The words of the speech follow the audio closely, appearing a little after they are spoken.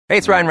Hey,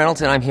 it's Ryan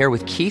Reynolds, and I'm here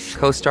with Keith,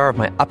 co-star of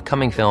my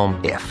upcoming film,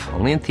 If,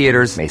 only in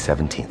theaters May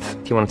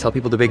 17th. Do you want to tell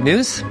people the big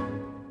news?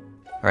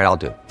 All right, I'll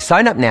do it.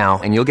 Sign up now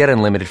and you'll get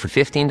unlimited for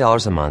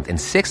 $15 a month and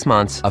 6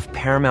 months of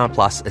Paramount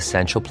Plus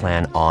Essential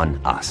Plan on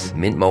us.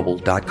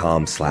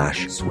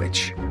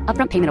 MintMobile.com/switch.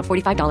 Upfront payment of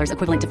 $45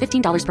 equivalent to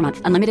 $15 per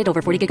month. Unlimited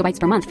over 40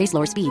 gigabytes per month. Face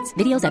lower speeds.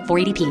 Videos at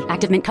 480p.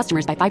 Active Mint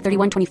customers by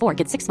 531.24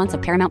 get 6 months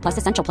of Paramount Plus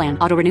Essential Plan.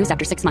 Auto renews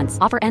after 6 months.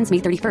 Offer ends May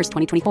 31st,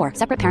 2024.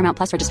 Separate Paramount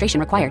Plus registration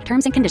required.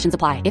 Terms and conditions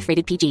apply if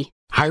rated PG.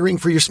 Hiring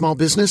for your small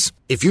business?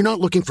 If you're not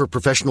looking for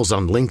professionals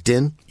on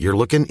LinkedIn, you're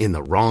looking in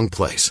the wrong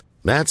place.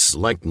 That's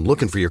like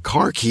looking for your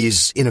car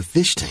keys in a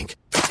fish tank.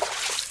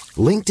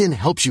 LinkedIn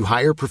helps you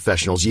hire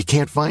professionals you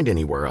can't find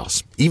anywhere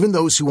else, even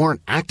those who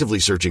aren't actively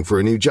searching for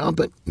a new job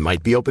but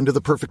might be open to the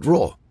perfect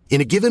role.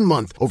 In a given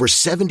month, over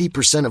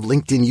 70% of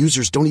LinkedIn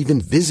users don't even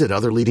visit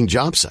other leading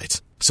job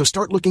sites. So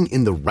start looking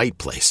in the right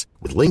place.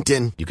 With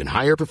LinkedIn, you can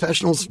hire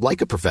professionals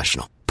like a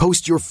professional.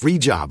 Post your free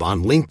job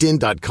on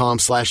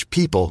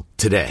linkedin.com/people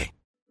today.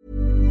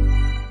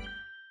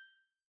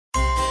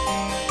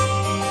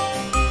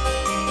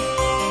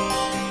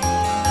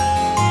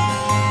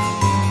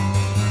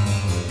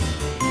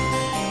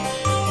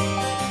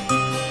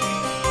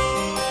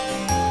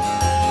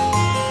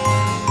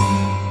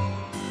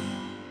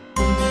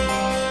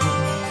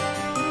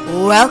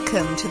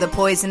 Welcome to the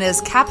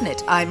Poisoner's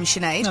Cabinet. I'm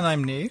Sinead. And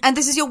I'm Nick. And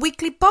this is your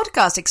weekly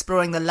podcast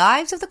exploring the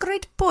lives of the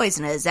great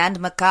poisoners and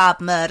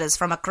macabre murders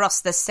from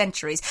across the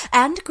centuries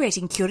and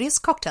creating curious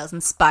cocktails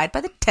inspired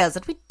by the tales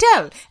that we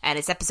tell. And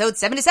it's episode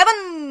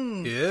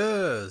 77!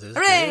 Yes, it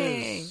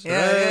Hooray! is.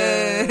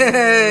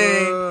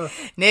 Yay!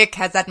 Nick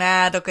has that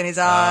mad look in his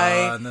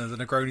eye. And there's a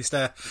Negroni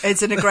stare.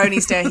 It's a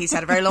Negroni stare. He's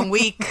had a very long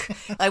week.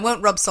 I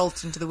won't rub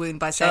salt into the wound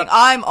by saying,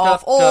 I'm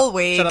off all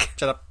week.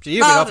 Shut up.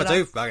 You've been off for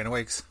 2 fucking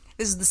weeks.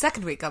 This is the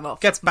second week I'm off.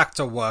 Gets back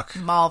to work.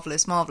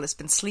 Marvellous.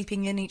 Been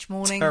sleeping in each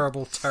morning.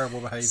 Terrible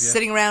behaviour.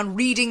 Sitting around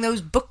reading those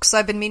books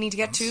I've been meaning to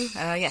get to.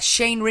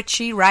 Shane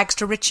Ritchie, Rags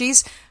to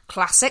Riches.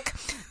 Classic.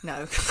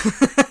 No.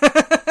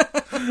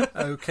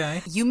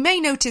 Okay. You may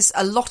notice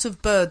a lot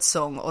of bird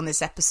song on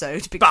this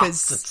episode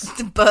because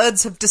the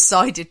birds have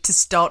decided to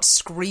start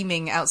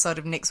screaming outside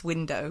of Nick's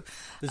window.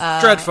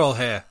 It's dreadful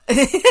here.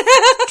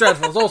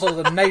 Dreadful. There's all sorts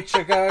of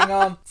nature going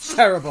on.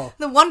 Terrible.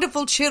 The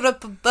wonderful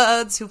chirrup of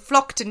birds who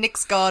flock to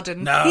Nick's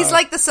garden. No. He's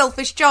like the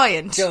selfish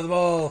giant. Kill them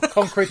all.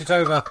 Concrete it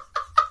over.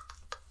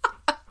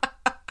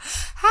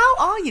 How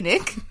are you,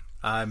 Nick?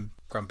 I'm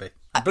grumpy.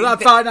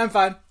 But I'm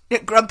fine.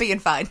 Grumpy and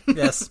fine.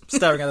 Yes,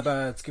 staring at the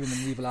birds, giving them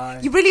an evil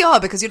eye. You really are,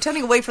 because you're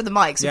turning away from the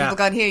mic so people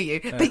can't hear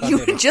you. Yeah, but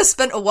you just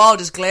spent a while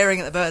just glaring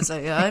at the birds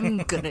like, I'm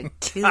gonna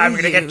kill you. I'm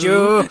gonna get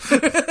you.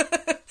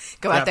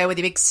 Go out there with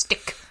your big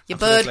stick. Your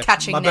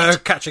bird-catching net. My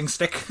bird-catching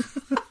stick.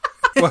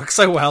 Works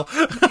so well.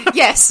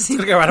 Yes. I'm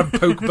gonna go around and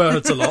poke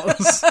birds a lot.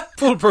 It's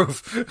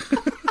foolproof.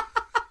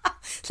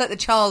 It's like the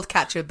child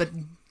catcher, but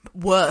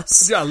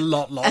worse. Yeah, a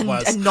lot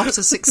worse. And not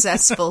as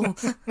successful.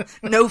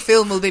 No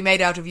film will be made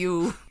out of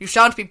you. You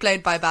shan't be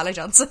played by Bally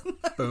Johnson.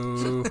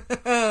 Boo.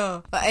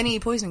 But any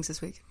poisonings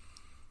this week?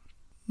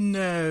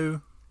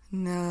 No.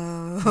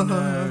 No.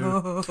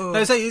 No,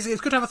 so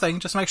it's good to have a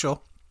thing, just to make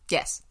sure.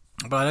 Yes.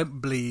 But I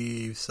don't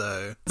believe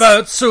so.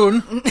 But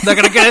soon, they're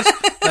going to get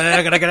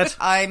it.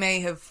 I may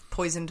have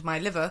poisoned my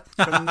liver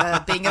from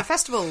being at a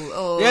festival.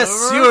 Or yes,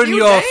 you and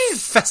your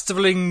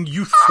festivaling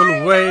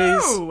youthful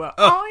ways.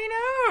 I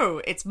know.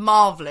 It's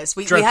marvellous.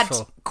 We had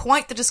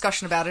quite the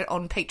discussion about it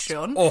on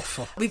Patreon.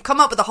 Awful. We've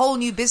come up with a whole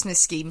new business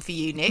scheme for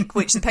you, Nick,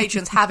 which the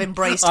patrons have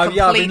embraced completely.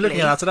 Yeah, I've been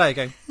looking at that today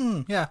going,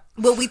 yeah.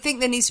 Well, we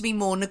think there needs to be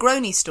more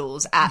Negroni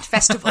stalls at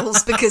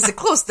festivals because, of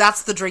course,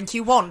 that's the drink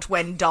you want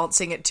when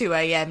dancing at 2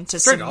 a.m. to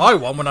drink I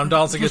want when I'm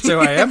dancing at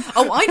 2 a.m.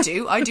 Oh, I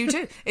do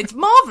too. It's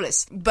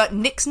marvellous. But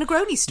Nick's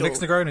Negroni stall. Nick's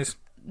Negronis.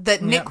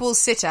 That Nick will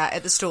sit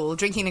at the stall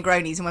drinking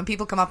Negronis, and when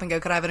people come up and go,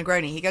 can I have a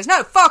Negroni? He goes,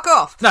 no, fuck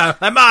off. No,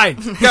 they're mine.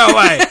 Go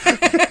away.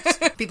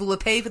 People will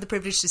pay for the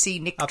privilege to see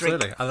Nick drink.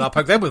 Absolutely. And I'll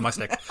poke them with my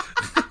stick.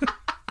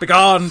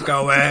 Begone,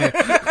 go away.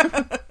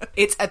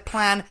 It's a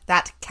plan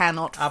that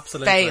cannot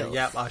fail.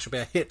 Yeah, I should be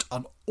a hit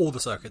on all the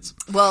circuits.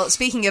 Well,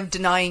 speaking of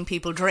denying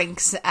people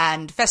drinks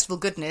and festival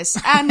goodness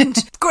and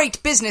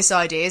great business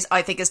ideas,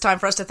 I think it's time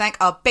for us to thank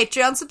our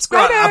Patreon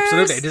subscribers. Right,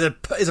 absolutely. It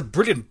is a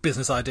brilliant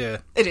business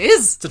idea. It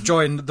is. To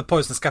join the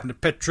Poisonous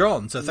Cabinet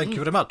Patreon. So thank you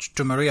very much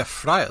to Maria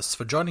Frias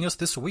for joining us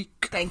this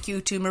week. Thank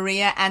you to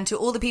Maria and to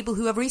all the people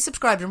who have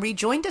resubscribed and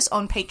rejoined us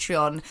on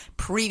Patreon.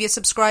 Previous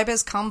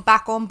subscribers, come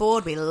back on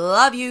board. We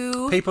love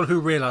you. People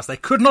who realised they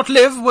could not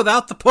live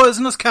without the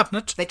Poisonous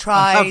Cabinet. They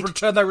tried. They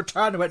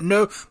returned and went,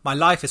 no, my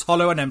life is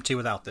hollow and empty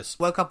without this.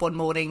 Woke up one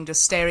morning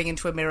just staring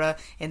into a mirror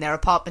in their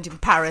apartment in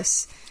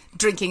Paris,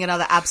 drinking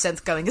another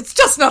absinthe going, it's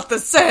just not the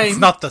same. It's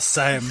not the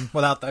same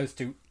without those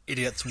two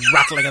idiots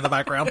rattling in the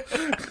background.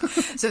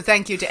 So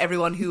thank you to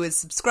everyone who has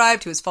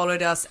subscribed, who has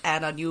followed us,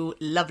 and our new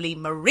lovely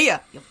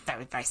Maria. You're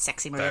very, very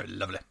sexy, Maria. Very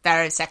lovely.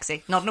 Very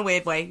sexy. Not in a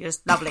weird way. You're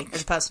just lovely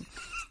as a person.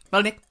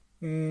 Well, Nick?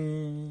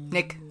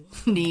 Nick,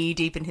 knee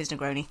deep in his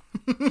Negroni.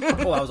 Oh,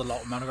 that was a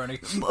lot of Negroni.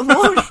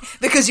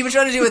 Because you were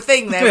trying to do a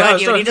thing there,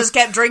 weren't you? And you just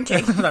kept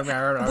drinking.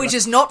 Which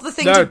is not the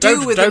thing to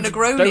do with a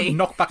Negroni. Don't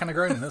knock back a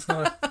Negroni. That's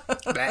not a...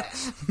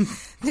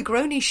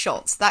 Negroni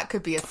shots, that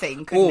could be a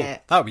thing, couldn't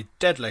it? That would be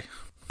deadly.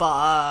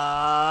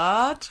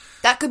 But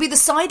that could be the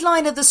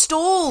sideline of the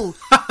stall.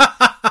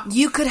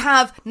 You could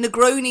have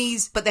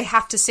Negronis, but they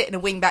have to sit in a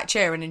wingback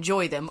chair and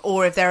enjoy them.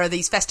 Or if there are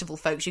these festival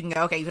folks, you can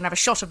go, okay, you can have a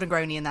shot of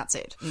Negroni and that's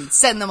it. And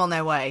send them on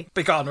their way.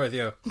 Be gone with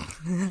you.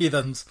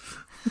 Heathens.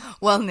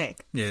 Well,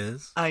 Nick.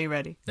 Yes? Are you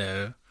ready?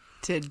 No.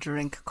 To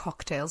drink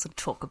cocktails and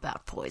talk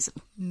about poison?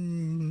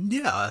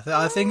 Yeah,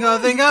 I think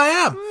I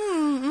am.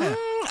 Yeah.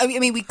 I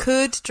mean, we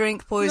could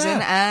drink poison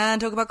and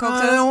talk about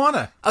cocktails. I don't want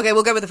to. Okay,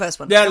 we'll go with the first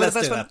one. Yeah, let's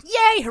do that.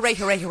 Yay! Hooray!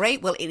 Hooray! Hooray!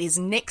 Well, it is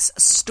Nick's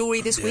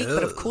story this week,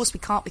 but of course we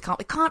can't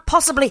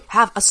possibly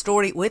have a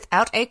story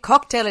without a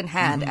cocktail in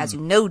hand. As you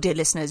know, dear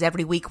listeners,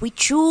 every week we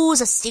choose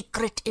a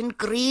secret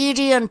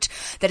ingredient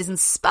that is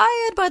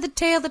inspired by the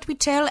tale that we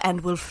tell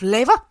and will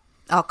flavour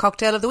our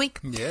cocktail of the week.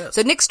 Yes.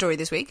 So Nick's story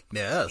this week.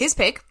 Yes. His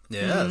pick.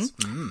 Yes.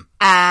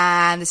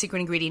 And the secret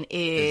ingredient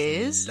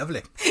is... It's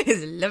lovely.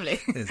 Is lovely.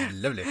 It's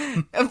lovely.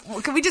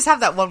 Can we just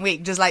have that one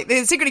week? Just like,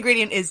 the secret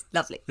ingredient is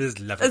lovely.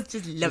 It's lovely. It's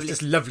just lovely. It's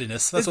just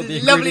loveliness. That's what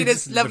the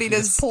loveliness, ingredient is.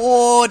 loveliness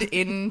poured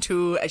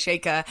into a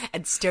shaker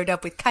and stirred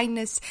up with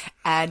kindness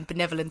and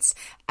benevolence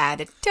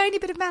and a tiny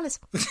bit of malice.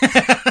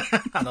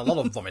 And a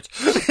lot of vomit.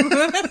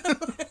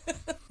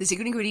 The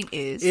secret ingredient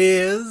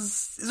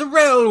is a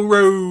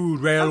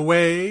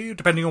railway,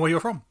 depending on where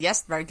you're from.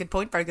 Yes, very good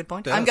point, very good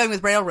point. Yes. I'm going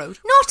with railroad.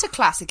 Not a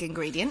classic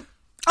ingredient.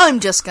 I'm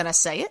just going to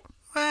say it.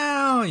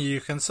 Well,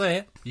 you can say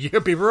it.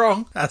 You'll be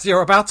wrong, as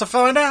you're about to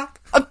find out.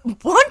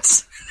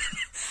 What?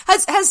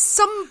 Has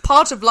some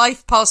part of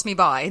life passed me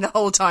by the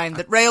whole time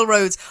that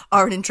railroads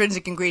are an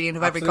intrinsic ingredient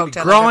of every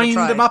cocktail I've ever tried?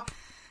 Grind them up.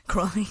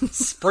 Grind.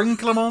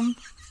 Sprinkle them on.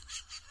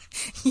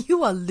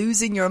 You are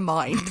losing your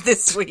mind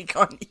this week,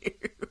 aren't you?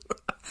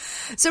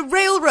 So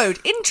railroad,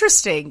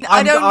 interesting.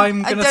 I'm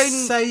going to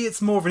say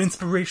it's more of an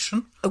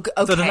inspiration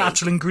than an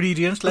actual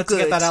ingredient. Let's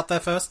get that out there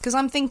first. Because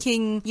I'm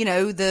thinking,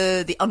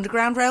 the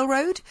Underground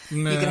Railroad.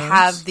 Yes. You could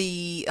have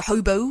the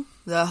hobo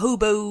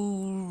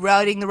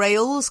riding the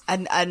rails,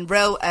 and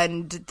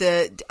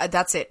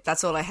that's it.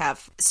 That's all I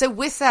have. So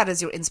with that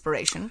as your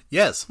inspiration,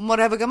 yes, what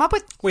have we come up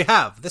with? We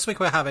have this week.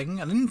 We're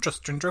having an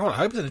interesting drink. Well, I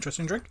hope it's an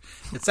interesting drink.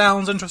 It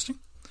sounds interesting.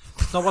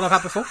 It's not what I've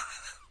had before.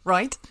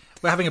 Right.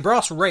 We're having a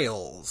brass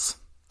rails.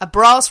 A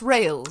brass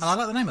rails. And I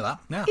like the name of that.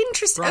 Yeah.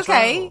 Interesting. Brass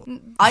okay.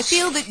 rails. I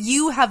feel that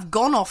you have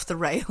gone off the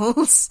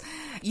rails.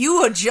 You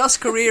are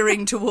just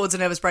careering towards a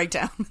nervous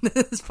breakdown at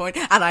this point,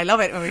 and I love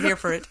it, and we're here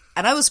for it.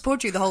 And I will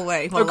support you the whole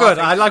way. Oh, good.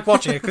 I like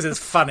watching it because it's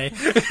funny.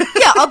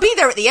 Yeah, I'll be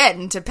there at the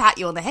end to pat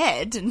you on the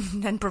head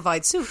and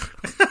provide soup.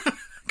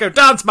 Go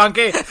dance,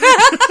 monkey!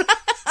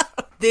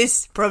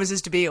 This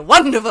promises to be a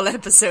wonderful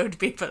episode,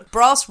 people.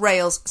 Brass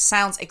rails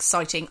sounds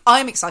exciting.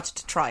 I'm excited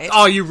to try it.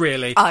 Are you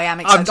really? I am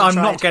excited to try I'm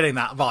not it. getting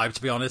that vibe,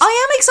 to be honest.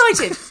 I am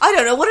excited. I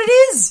don't know what it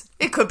is.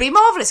 It could be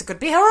marvellous. It could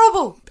be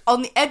horrible.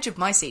 On the edge of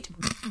my seat.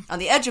 On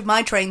the edge of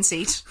my train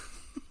seat.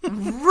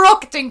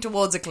 Rocketing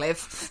towards a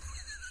cliff.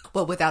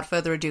 Well, without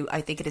further ado,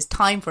 I think it is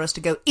time for us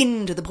to go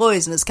into the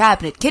Poisoner's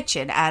Cabinet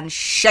kitchen and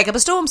shake up a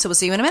storm. So we'll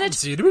see you in a minute.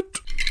 See you in a bit.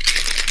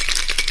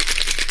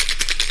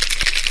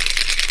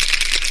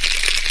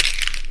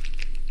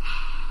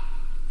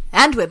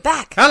 And we're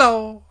back.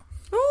 Hello.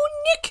 Oh,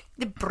 Nick,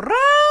 the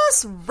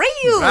brass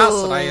rails.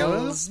 Brass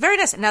rails. Very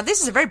nice. Now,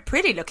 this is a very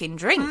pretty looking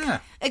drink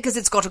because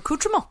it's got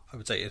accoutrement. I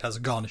would say it has a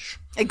garnish.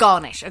 A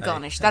garnish.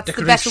 That's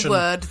the better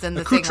word than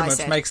the thing I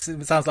said.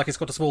 It sounds like it's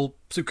got a small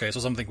suitcase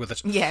or something with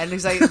it. Yeah, it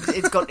looks like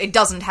it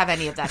doesn't have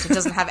any of that. It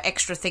doesn't have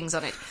extra things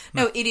on it.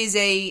 No, it is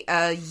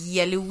a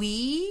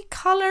yellowy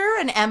colour,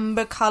 an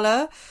amber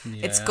colour.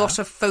 Yeah. It's got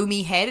a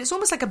foamy head. It's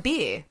almost like a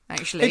beer,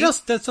 actually.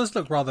 It does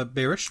look rather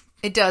beerish.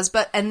 It does,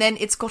 and then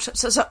it's got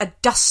a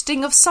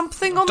dusting of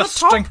something on the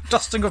top.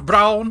 Dusting of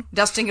brown.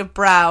 Dusting of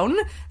brown.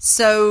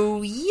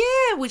 So,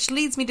 yeah, which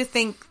leads me to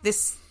think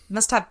this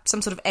must have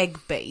some sort of egg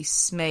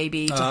base,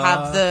 maybe, to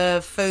have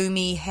the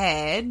foamy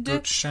head.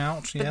 Good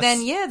shout, yes. But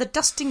then, yeah, the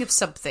dusting of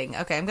something.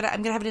 Okay, I'm gonna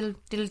have a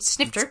little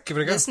snifter. Let's give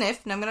it a go. A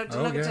sniff, and I'm gonna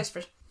taste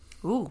first.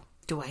 Ooh.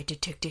 Do I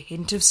detect a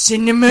hint of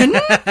cinnamon?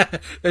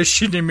 A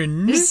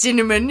cinnamon?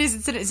 Cinnamon.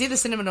 Is it either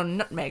cinnamon or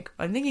nutmeg?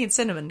 I'm thinking it's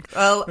cinnamon.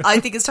 Well, I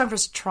think it's time for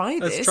us to try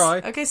this. Let's try.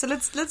 Okay, so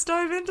let's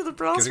dive into the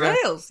brass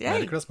rails. Yay.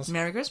 Merry Christmas.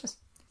 Merry Christmas.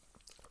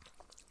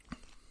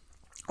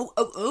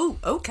 Oh,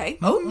 okay.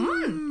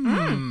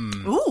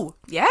 Ooh,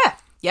 yeah.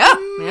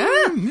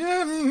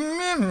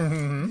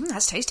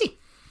 That's tasty.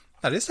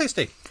 That is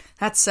tasty.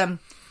 That's,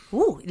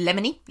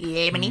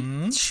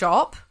 lemony,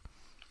 sharp.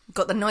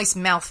 Got the nice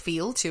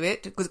mouthfeel to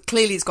it, because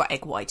clearly it's got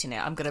egg white in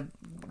it. I'm going to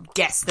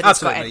guess that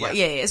it's got egg white.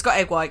 Yeah, it's got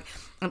egg white.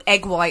 And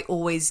egg white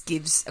always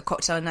gives a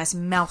cocktail a nice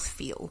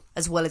mouthfeel,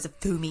 as well as a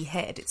foamy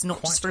head. It's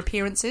not just for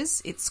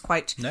appearances, it's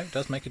quite... No, it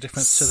does make a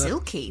difference to the...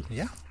 silky.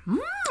 Yeah.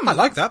 I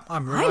like that. I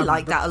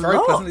like that a lot.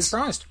 Very pleasantly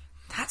surprised.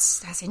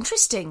 That's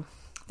interesting.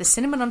 The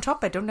cinnamon on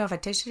top, I don't know if I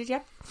tasted it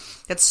yet.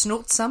 Let's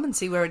snort some and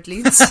see where it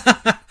leads.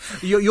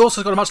 You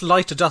also got a much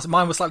lighter dust.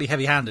 Mine was slightly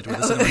heavy-handed with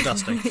the cinnamon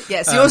dusting.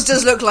 Yes, yours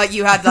does look like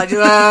you had like... It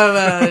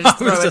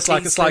was just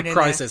like a slight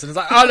crisis. And it's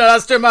like, oh no,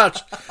 that's too much.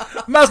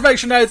 Must make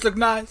Sinead's look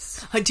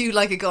nice. I do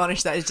like a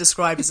garnish that is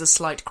described as a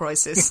slight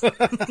crisis.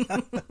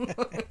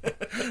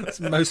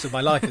 Most of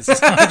my life is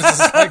described as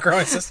a slight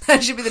crisis.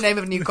 That should be the name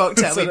of a new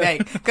cocktail we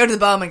make. Go to the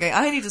barman and go,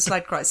 I need a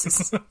slight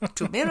crisis.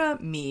 To mirror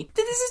me.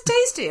 This is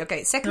tasty.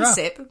 Okay, second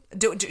sip.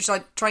 Should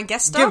I try and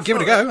guess stuff? Give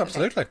it a go,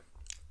 absolutely.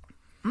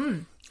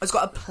 It's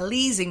got a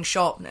pleasing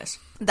sharpness.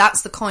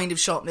 That's the kind of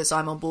sharpness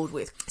I'm on board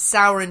with.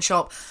 Sour and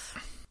sharp.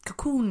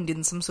 Cocooned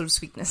in some sort of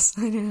sweetness.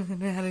 I don't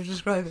know how to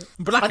describe it.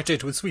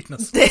 Bracketed with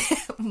sweetness.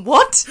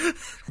 What?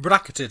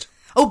 Bracketed.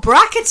 Oh,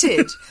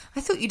 bracketed. I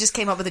thought you just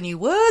came up with a new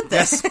word there.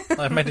 Yes,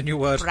 I've made a new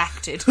word.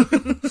 Bracketed.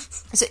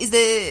 So is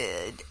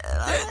there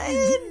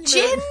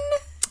gin?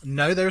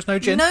 No, there is no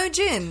gin. No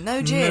gin.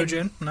 No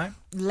gin. No.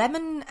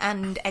 Lemon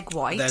and egg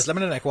white. There's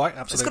lemon and egg white,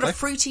 absolutely. It's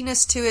got a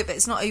fruitiness to it, but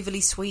it's not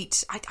overly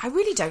sweet. I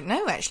really don't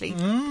know, actually.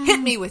 Hit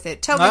me with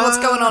it. Tell me what's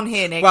going on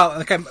here, Nick. Well,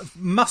 okay,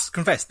 must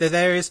confess,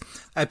 there is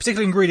a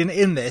particular ingredient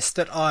in this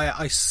that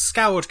I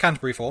scoured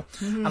Canterbury for,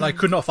 and I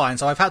could not find,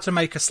 so I've had to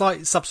make a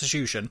slight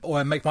substitution,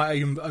 or make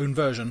my own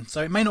version.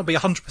 So it may not be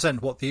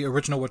 100% what the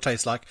original would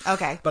taste like.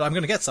 Okay. But I'm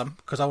going to get some,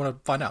 because I want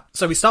to find out.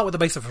 So we start with the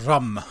base of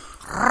rum.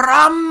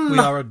 Rum! We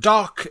are a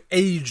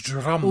dark-aged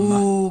rum.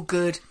 Ooh,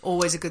 good.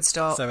 Always a good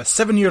start. So a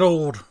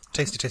 7-year-old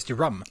tasty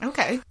rum.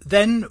 Okay.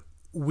 Then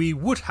we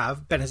would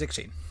have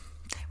Benedictine.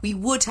 We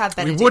would have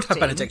Benedictine. We would have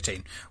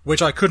Benedictine,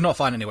 which I could not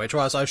find anywhere.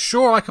 I was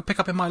sure I could pick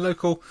up in my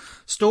local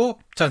store.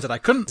 Turns out I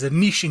couldn't. It's a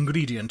niche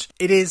ingredient.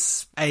 It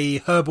is a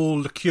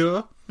herbal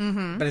liqueur.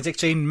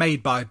 Benedictine,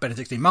 made by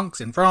Benedictine monks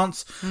in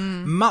France.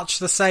 Much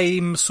the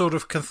same sort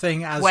of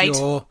thing as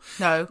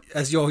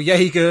your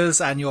Jaegers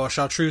and your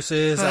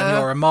Chartreuses and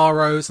your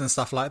Amaros and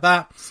stuff like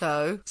that.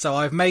 So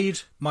I've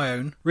made my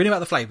own, reading about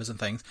the flavours and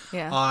things.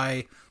 Yeah.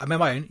 I made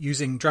my own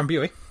using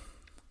Drambuie.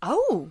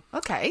 Oh,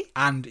 okay.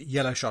 And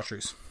yellow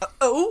chartreuse.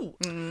 So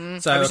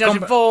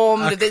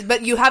informed,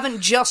 but you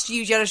haven't just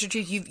used yellow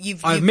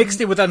chartreuse. I've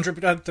mixed it with the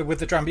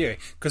Drambuie,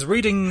 because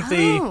reading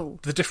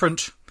the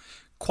different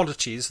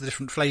qualities, the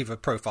different flavour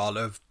profile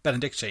of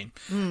Benedictine,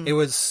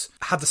 it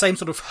had the same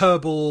sort of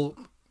herbal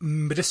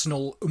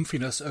medicinal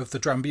oomphiness of the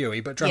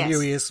Drambuie, but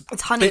Drambuie is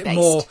it's honey bit based.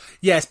 More.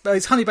 Yes, but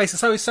it's honey based.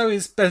 So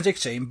is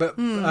Benedictine, but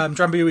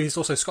Drambuie is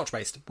also Scotch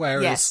based,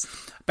 whereas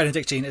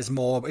Benedictine is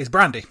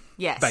brandy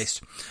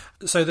based.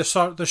 So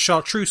the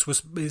chartreuse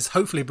is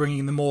hopefully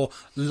bringing the more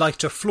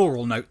lighter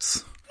floral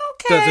notes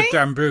that the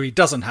Drambuie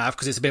doesn't have,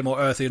 because it's a bit more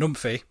earthy and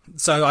oomphy.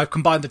 So I've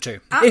combined the two.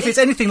 If it's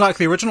anything like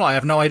the original, I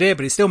have no idea,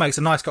 but it still makes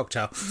a nice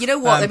cocktail. You know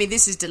what? I mean,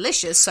 this is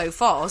delicious so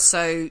far.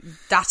 So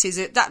that is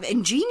it. That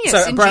ingenious.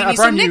 So a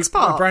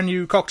brand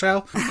new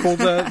cocktail called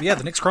the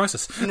Nick's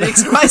Crisis. The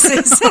Nick's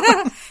Crisis.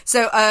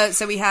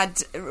 So we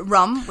had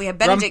rum. We had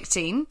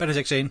Benedictine.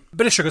 Benedictine.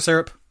 Bit of sugar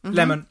syrup.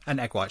 Lemon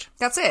and egg white.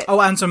 That's it. Oh,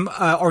 and some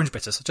orange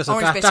bitters. Just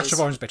a dash of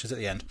orange bitters at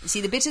the end. You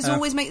see, the bitters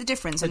always make the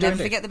difference, and never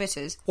forget the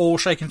bitters. All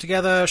shaken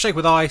together. Shake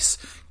with ice.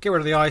 Get rid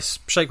of the ice.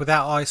 Shake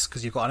without ice,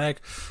 because you've got an egg.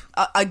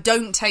 I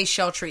don't taste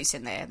chartreuse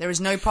in there. There is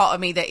no part of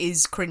me that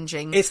is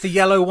cringing. It's the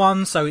yellow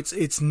one, so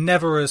it's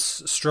never as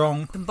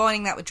strong.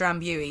 Combining that with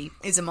Drambuie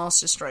is a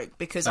masterstroke,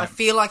 because I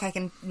feel like I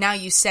can, now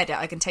you said it,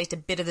 I can taste a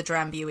bit of the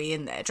Drambuie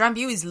in there.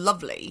 Drambuie is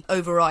lovely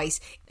over ice.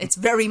 It's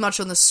very much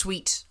on the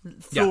sweet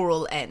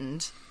floral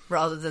end,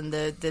 rather than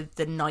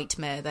the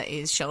nightmare that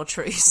is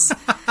chartreuse.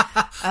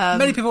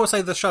 Many people will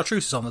say the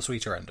chartreuse is on the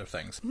sweeter end of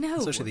things. No.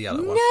 Especially the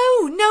yellow one.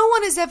 No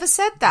one has ever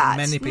said that.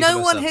 Many people no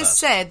one has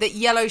said that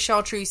yellow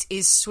chartreuse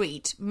is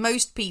sweet.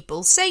 Most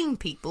people, sane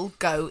people,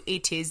 go,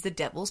 it is the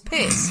devil's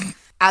piss.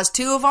 As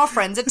two of our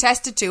friends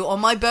attested to on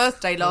my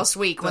birthday last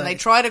week, when they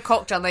tried a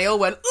cocktail and they all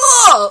went,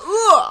 ugh,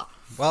 ugh.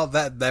 Well,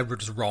 they were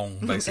just wrong,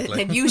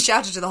 basically. And you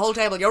shouted to the whole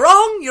table, you're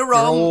wrong, you're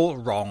wrong. You're all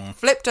wrong.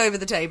 Flipped over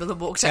the table and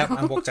walked out.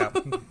 And walked out.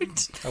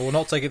 I will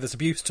not take this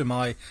abuse to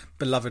my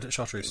beloved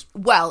chartreuse.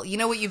 Well, you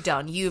know what you've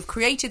done? You've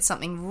created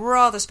something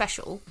rather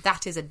special.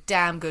 That is a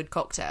damn good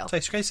cocktail.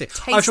 Tasty.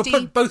 I shall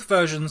put both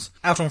versions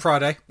out on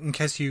Friday, in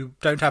case you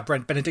don't have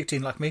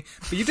Benedictine like me.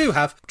 But you do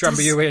have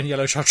Drambuie and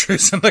yellow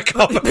chartreuse in the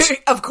cupboard.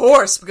 Of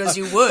course, because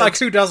you would. Like,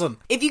 who doesn't?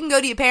 If you can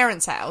go to your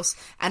parents' house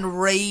and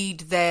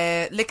raid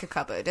their liquor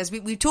cupboard, as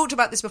we've talked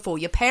about this before,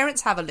 your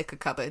parents have a liquor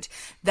cupboard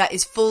that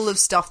is full of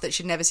stuff that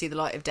should never see the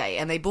light of day,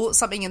 and they bought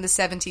something in the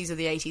 70s or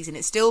the 80s and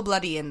it's still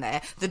bloody in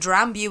there. The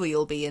Drambuie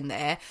will be in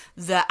there.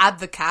 The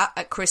Advocat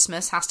at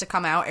Christmas has to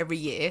come out every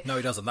year. No,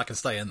 he doesn't. That can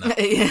stay in there.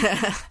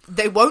 Yeah.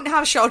 They won't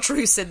have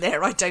chartreuse in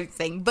there, I don't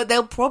think, but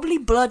they'll probably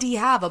bloody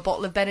have a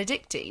bottle of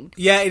Benedictine.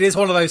 Yeah, it is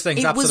one of those things,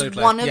 it absolutely. It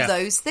was one of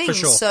those things. For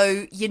sure.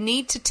 So you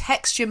need to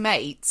text your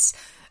mates,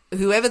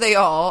 whoever they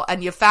are,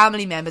 and your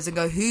family members, and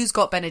go, who's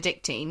got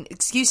Benedictine?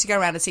 Excuse to go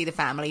around and see the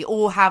family,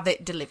 or have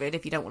it delivered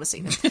if you don't want to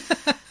see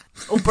them.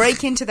 Or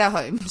break into their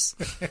homes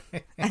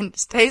and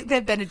take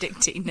their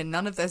Benedictine and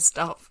none of their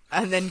stuff,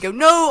 and then go,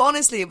 no,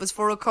 honestly, it was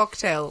for a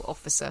cocktail,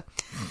 officer.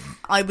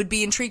 I would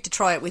be intrigued to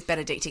try it with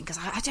Benedictine, because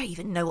I don't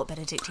even know what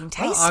Benedictine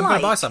tastes I'm like.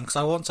 going to buy some, because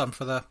I want some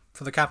for the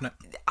cabinet.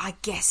 I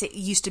guess it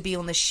used to be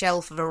on the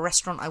shelf of a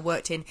restaurant I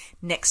worked in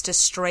next to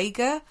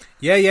Strager.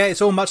 Yeah,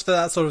 it's all much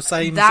that sort of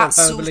same That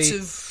sort of sort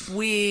of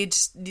weird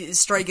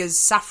Strager's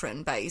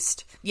saffron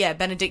based. Yeah,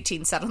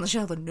 Benedictine sat on the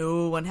shelf and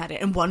no one had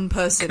it. And one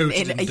person Coated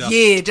in in a dust.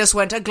 year just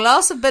went, a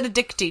glass of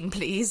Benedictine,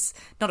 please.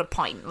 Not a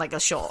pint, like a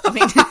shot. I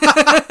mean,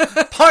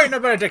 pint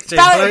of Benedictine,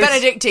 pint of please.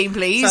 Benedictine,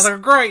 please. Sounds like a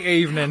great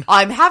evening.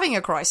 I'm having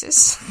a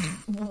crisis.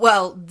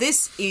 Well,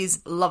 this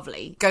is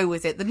lovely. Go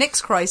with it. The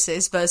Nix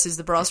crisis versus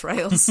the brass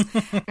rails.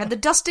 And the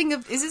dusting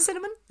of... Is it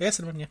cinnamon? Yeah,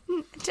 cinnamon, yeah.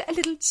 A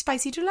little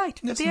spicy delight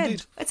Yes, at the indeed.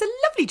 end. It's a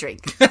lovely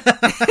drink.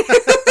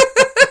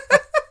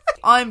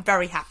 I'm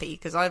very happy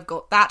because I've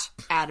got that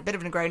and a bit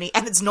of Negroni,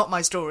 and it's not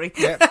my story.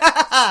 Yep.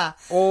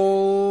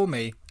 All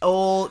me.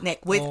 All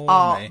Nick with All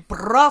our me.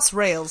 brass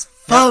rails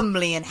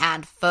firmly in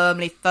hand,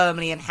 firmly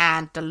in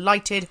hand.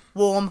 Delighted,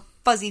 warm,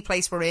 fuzzy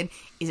place we're in.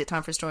 Is it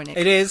time for a story, Nick?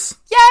 It is.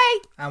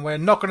 Yay! And we're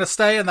not going to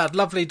stay in that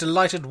lovely,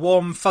 delighted,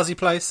 warm, fuzzy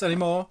place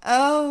anymore.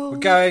 Oh, We're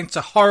going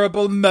to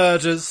horrible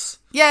murders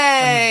yay!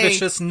 and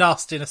vicious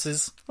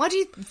nastinesses. Why do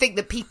you think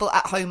that people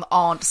at home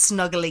aren't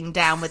snuggling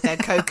down with their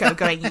cocoa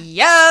going,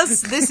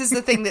 yes, this is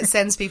the thing that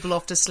sends people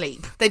off to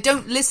sleep? They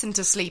don't listen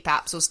to sleep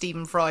apps or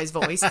Stephen Fry's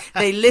voice.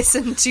 They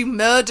listen to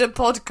murder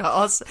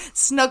podcasts,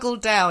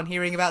 snuggled down,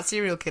 hearing about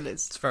serial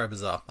killers. It's very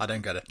bizarre. I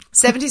don't get it.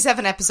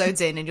 77 episodes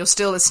in and you're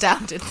still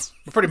astounded.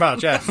 Pretty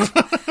much, yeah.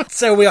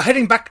 So we are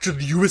heading back to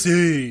the USA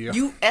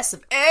US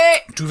of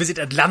A. to visit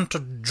Atlanta,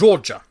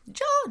 Georgia,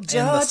 Georgia.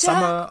 in the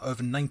summer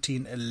of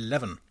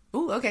 1911.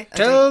 Ooh, okay.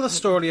 Tell the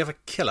story of a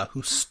killer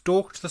who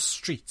stalked the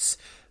streets,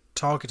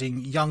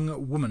 targeting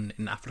young women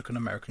in African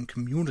American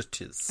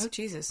communities. Oh,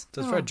 Jesus.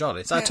 So it's very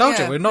jolly. So I Yeah, told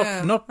you, yeah,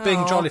 we're not being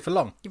Aw. jolly for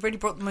long. You've really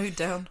brought the mood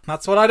down.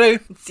 That's what I do.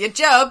 It's your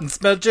job.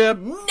 It's my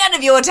job. None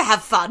of you are to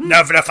have fun.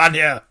 No for the fun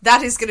here.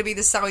 That is going to be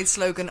the side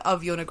slogan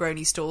of your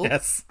Negroni stall.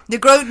 Yes.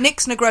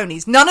 Nick's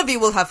Negronis. None of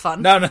you will have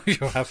fun. No,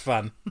 you'll have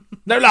fun.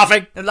 No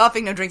laughing. No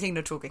laughing, no drinking,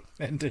 no talking.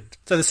 Indeed.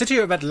 So the city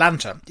of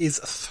Atlanta is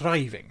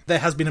thriving. There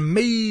has been a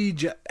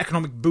major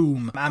economic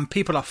boom, and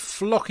people are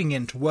flocking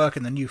in to work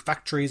in the new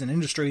factories and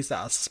industries that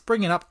are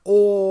springing up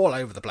all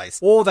over the place.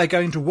 Or they're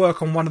going to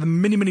work on one of the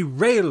many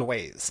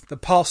railways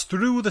that pass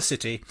through the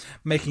city,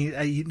 making it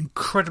an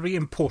incredibly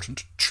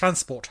important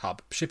transport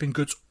hub, shipping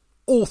goods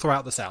all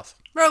throughout the south.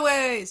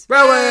 Railways!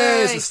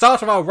 Railways! Yay! The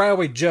start of our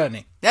railway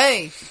journey.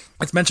 Hey!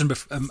 It's mentioned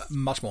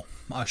much more,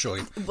 I assure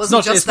you. It wasn't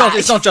It's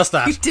just not just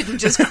that. You didn't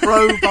just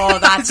crowbar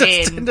that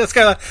in. Just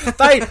go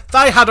like,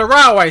 they had a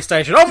railway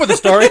station. On with the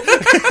story.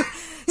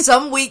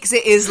 Some weeks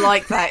it is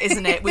like that,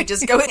 isn't it? We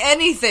just go with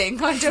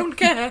anything. I don't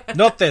care.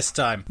 Not this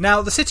time.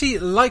 Now, the city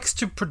likes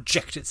to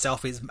project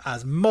itself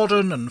as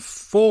modern and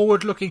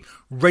forward-looking,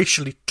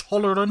 racially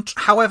tolerant.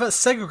 However,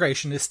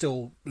 segregation is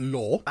still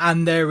law,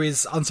 and there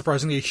is,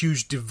 unsurprisingly, a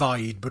huge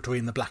divide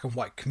between the black and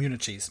white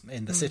communities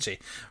in the city.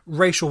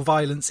 Racial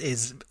violence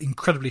is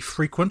incredibly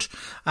frequent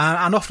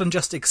and often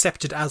just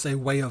accepted as a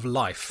way of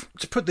life.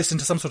 To put this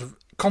into some sort of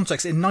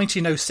context, in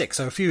 1906,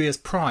 so a few years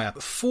prior,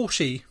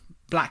 40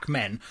 black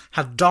men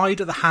had died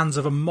at the hands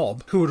of a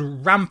mob who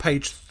had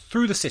rampaged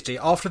through the city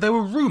after there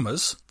were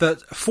rumours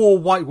that 4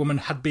 white women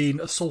had been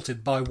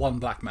assaulted by 1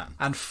 black man.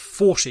 And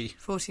 40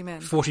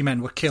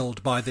 men were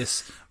killed by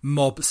this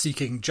mob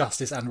seeking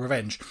justice and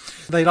revenge.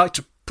 They like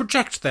to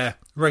project their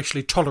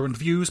racially tolerant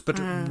views, but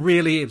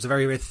really it was a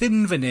very, very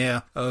thin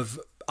veneer of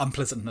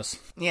unpleasantness.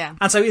 Yeah.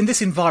 And so in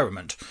this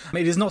environment,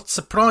 it is not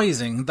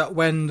surprising that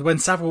when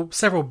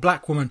several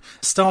black women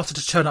started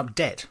to turn up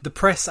dead, the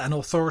press and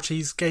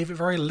authorities gave it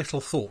very little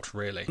thought,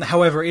 really.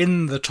 However,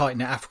 in the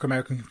tight-knit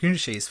African-American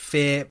communities,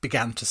 fear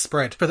began to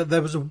spread, but that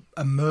there was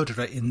a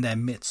murderer in their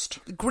midst.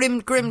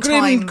 Grim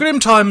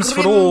times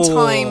for all.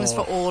 times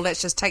for all.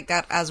 Let's just take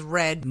that as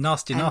read.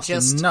 Nasty.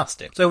 Just...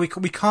 nasty. So we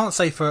can't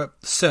say for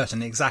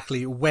certain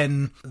exactly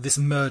when this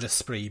murder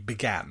spree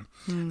began,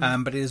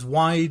 but it is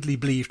widely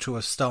believed to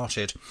have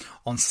started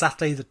on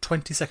Saturday the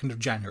 22nd of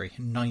January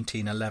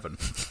 1911.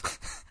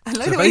 I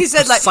like So the way you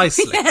said, like,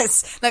 precisely.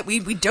 yes, like we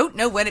don't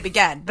know when it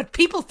began, but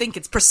people think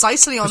it's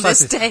precisely on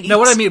this date. No,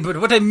 what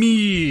I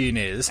mean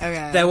is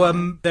Okay.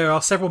 there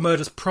are several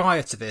murders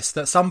prior to this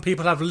that some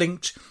people have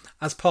linked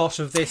as part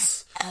of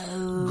this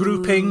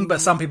grouping, but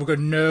some people go,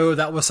 no,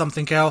 that was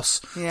something else.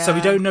 Yeah. So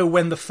we don't know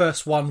when the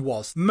first one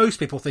was. Most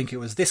people think it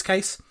was this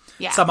case.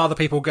 Yeah. Some other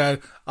people go,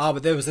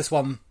 but there was this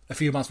one a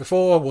few months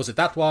before. Was it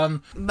that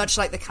one? Much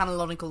like the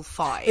canonical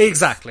 5.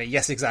 Exactly.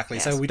 Yes, exactly.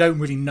 Yes. So we don't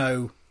really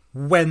know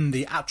when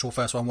the actual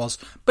first one was,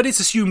 but it's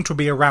assumed to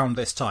be around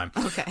this time.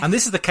 Okay. And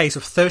this is the case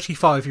of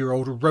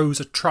 35-year-old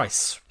Rosa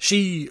Trice.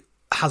 She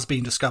has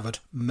been discovered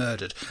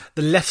murdered.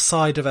 The left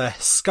side of her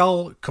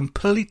skull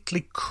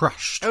completely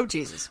crushed. Oh,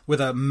 Jesus.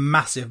 With a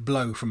massive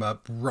blow from a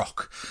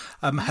rock.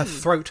 Her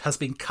throat has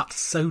been cut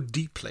so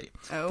deeply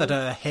that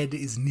her head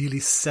is nearly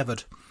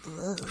severed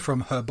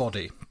from her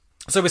body.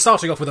 So we're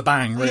starting off with a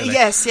bang, really.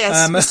 Yes.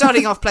 We're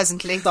starting off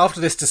pleasantly.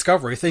 After this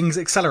discovery, things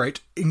accelerate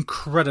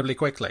incredibly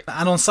quickly.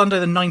 And on Sunday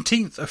the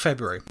 19th of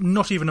February,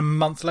 not even a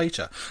month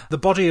later, the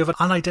body of an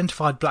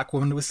unidentified black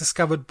woman was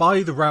discovered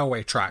by the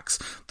railway tracks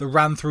that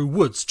ran through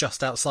woods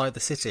just outside the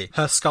city.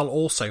 Her skull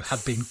also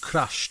had been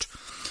crushed.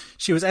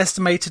 She was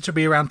estimated to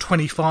be around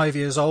 25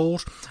 years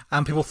old,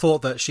 and people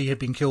thought that she had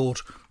been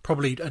killed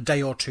probably a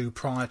day or two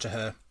prior to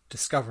her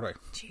discovery.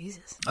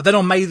 Jesus. And then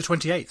on May the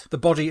 28th, the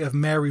body of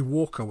Mary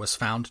Walker was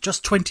found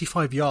just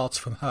 25 yards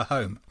from her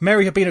home.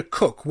 Mary had been a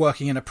cook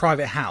working in a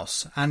private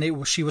house,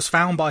 and she was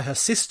found by her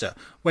sister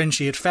when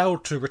she had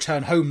failed to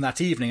return home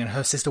that evening, and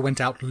her sister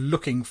went out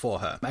looking for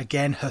her.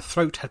 Again, her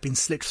throat had been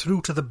slit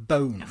through to the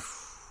bone.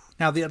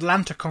 Now, the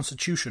Atlanta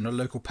Constitution, a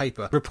local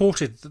paper,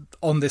 reported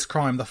on this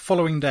crime the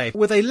following day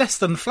with a less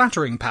than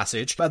flattering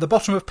passage at the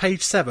bottom of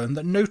page 7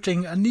 that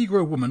noting a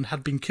Negro woman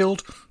had been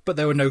killed, but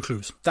there were no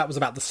clues. That was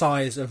about the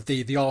size of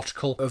the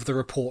article of the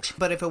report.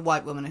 But if a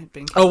white woman had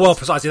been killed... Oh, well,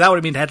 precisely. That would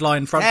have been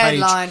headline, front page.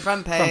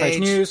 Front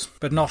page news.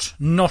 But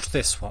not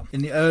this one.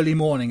 In the early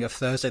morning of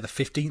Thursday, the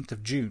 15th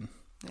of June,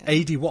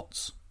 A.D.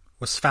 Watts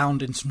was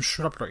found in some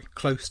shrubbery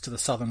close to the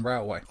Southern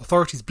Railway.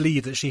 Authorities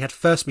believe that she had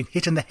first been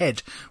hit in the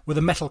head with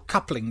a metal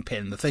coupling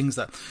pin, the things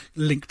that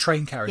link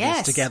train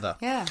carriages together.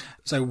 Yeah.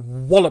 So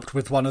walloped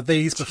with one of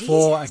these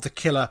before the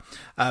killer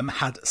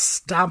had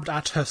stabbed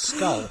at her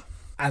skull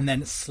and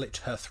then slit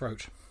her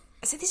throat.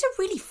 So these are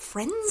really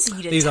frenzied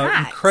attacks. These are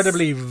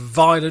incredibly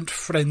violent,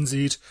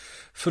 frenzied,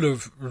 full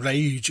of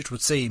rage, it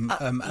would seem,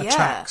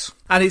 attacks.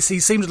 And it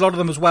seems a lot of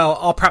them as well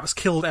are perhaps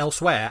killed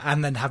elsewhere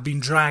and then have been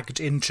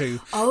dragged into...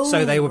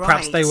 so they were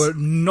perhaps they were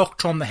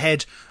knocked on the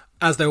head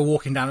as they were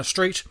walking down a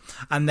street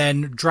and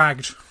then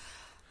dragged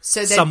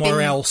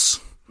somewhere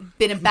else.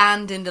 Been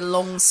abandoned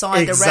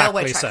alongside the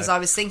railway track, because I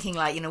was thinking,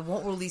 like,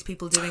 what were all these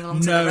people doing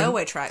alongside the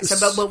railway track?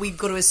 So, but we've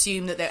got to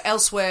assume that they're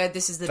elsewhere.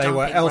 This is the dumping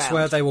ground. They were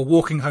elsewhere. They were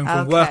walking home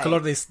from work. A lot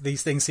of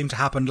these things seem to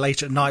happen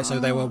late at night, so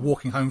they were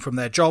walking home from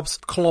their jobs,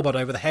 clobbered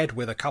over the head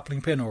with a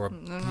coupling pin or a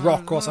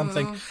rock or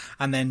something,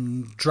 and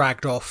then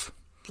dragged off.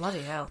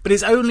 Bloody hell. But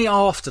it's only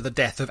after the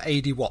death of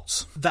A.D.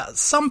 Watts that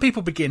some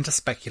people begin to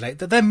speculate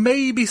that there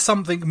may be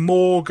something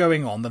more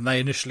going on than they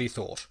initially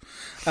thought.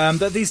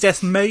 That these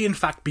deaths may in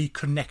fact be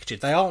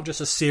connected. They aren't just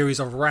a series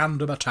of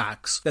random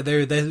attacks. That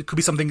there could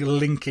be something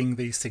linking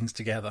these things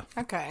together.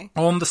 Okay.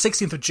 On the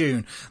 16th of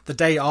June, the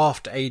day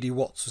after A.D.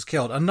 Watts was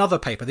killed, another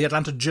paper, the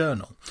Atlanta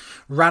Journal,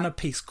 ran a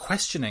piece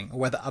questioning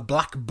whether a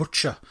black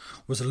butcher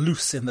was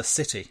loose in the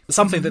city.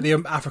 Something that the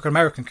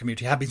African-American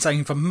community had been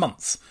saying for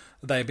months.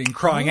 They've been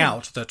crying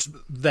out that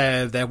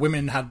their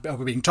women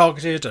were being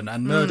targeted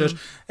and murdered.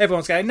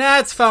 Everyone's going, nah,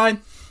 it's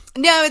fine.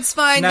 No, it's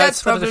fine.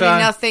 That's probably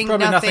nothing.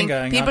 Probably nothing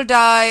going People on.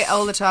 Die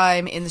all the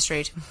time in the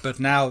street.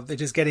 But now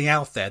it is getting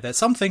out there. There's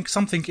something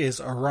is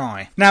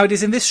awry. Now, it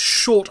is in this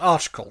short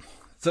article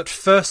that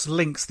first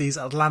links these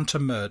Atlanta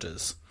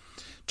murders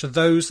to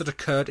those that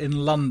occurred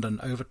in London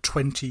over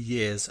 20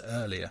 years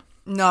earlier.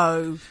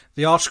 No.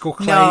 The article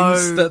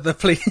claims that the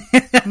police...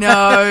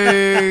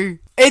 No.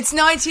 It's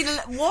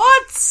 1911.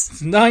 What?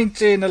 It's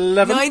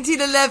 1911.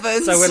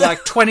 1911. So we're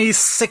like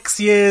 26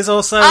 years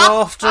or so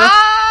after.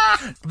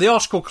 The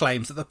article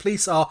claims that the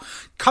police are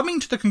coming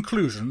to the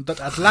conclusion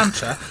that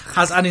Atlanta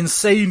has an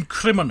insane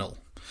criminal.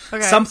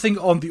 Okay. Something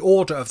on the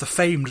order of the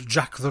famed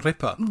Jack the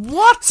Ripper.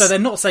 What? So they're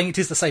not saying it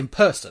is the same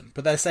person,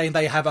 but they're saying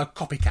they have a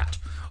copycat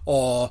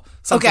or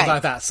something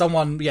like that.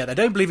 Someone, they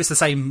don't believe it's the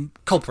same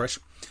culprit,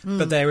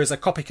 but there is a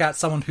copycat,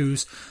 someone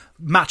who's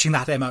matching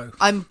that MO.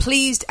 I'm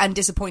pleased and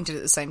disappointed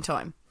at the same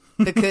time.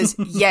 Because,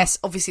 yes,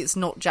 obviously it's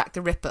not Jack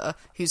the Ripper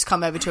who's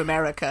come over to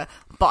America,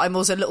 but I'm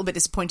also a little bit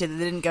disappointed that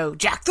they didn't go,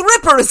 Jack the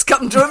Ripper has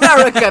come to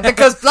America,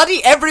 because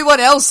bloody everyone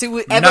else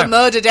who ever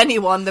murdered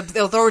anyone,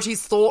 the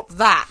authorities thought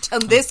that.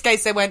 In this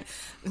case, they went...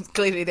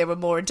 Clearly, they were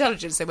more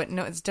intelligent. They went,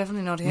 no, it's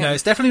definitely not him. No,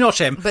 it's definitely not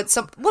him. But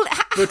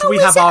but we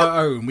have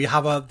our own. We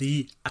have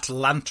the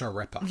Atlanta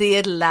Ripper. The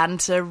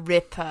Atlanta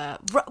Ripper.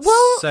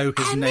 Well, so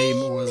his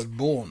name was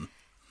born.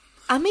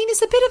 I mean,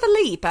 it's a bit of a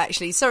leap,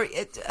 actually. Sorry,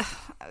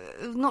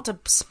 not to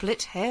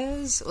split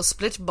hairs or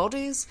split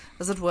bodies,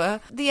 as it were.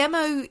 The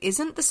MO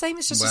isn't the same.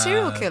 It's just a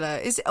serial killer.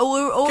 Is it,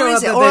 or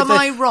is it? Or am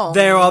I wrong?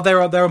 There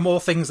are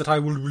more things that I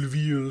will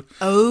reveal.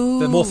 Oh,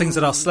 there are more things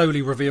that are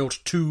slowly revealed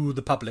to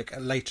the public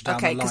later down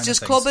the line. Okay, because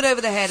just clobbered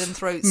over the head and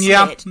throat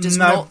slit does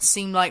not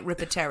seem like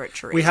Ripper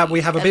territory. We have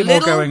a bit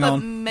more going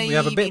on. We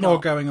have a bit more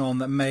going on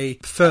that may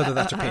further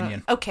that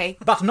opinion. Okay,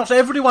 but not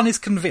everyone is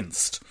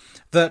convinced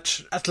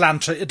that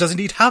Atlanta does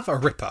indeed have a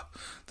Ripper,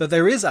 that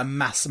there is a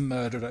mass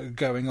murder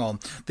going on.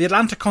 The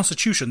Atlanta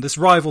Constitution, this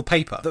rival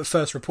paper that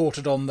first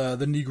reported on the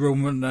Negro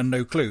woman and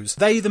no clues,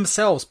 they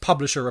themselves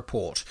publish a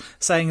report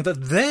saying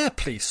that their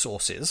police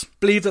sources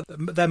believe that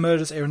their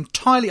murders are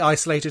entirely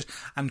isolated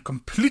and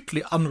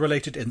completely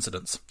unrelated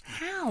incidents.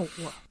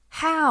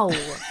 How?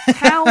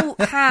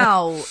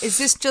 Is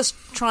this just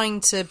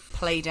trying to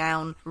play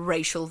down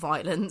racial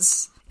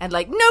violence? And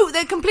no,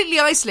 they're completely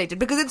isolated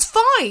because it's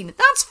fine.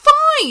 That's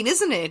fine,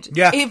 isn't it?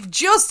 Yeah. If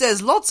just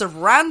there's lots of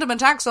random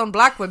attacks on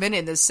black women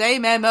in the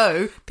same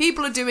MO,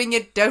 people are doing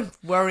it, don't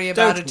worry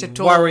about it at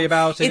all. Don't worry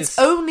about it. It's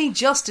only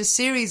just a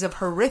series of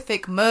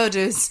horrific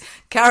murders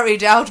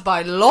carried out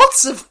by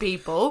lots of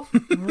people.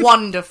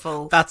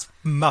 Wonderful. That's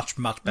much,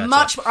 much better.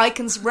 I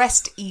can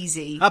rest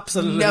easy.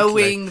 Absolutely.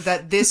 Knowing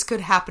that this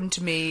could happen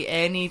to me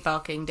any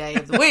fucking day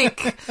of the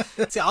week.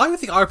 See, I would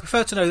think I would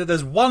prefer to know that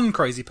there's one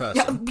crazy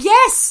person.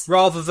 Yes!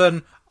 Rather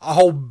than a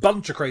whole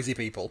bunch of crazy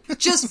people.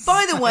 Just,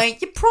 by the way,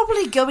 you're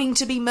probably going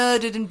to be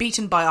murdered and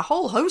beaten by a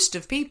whole host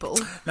of people.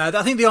 No,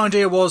 I think the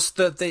idea was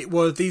that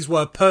these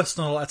were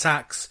personal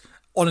attacks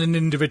on an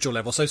individual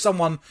level. So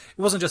it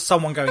wasn't just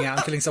someone going out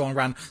and killing someone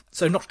random.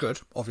 So not good,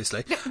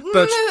 obviously,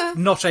 but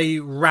not a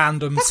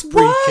random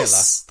spree killer.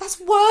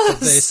 That's worse.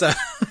 This,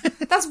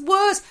 That's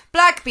worse.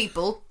 Black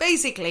people,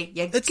 basically,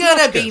 you're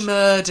gonna be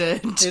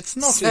murdered. It's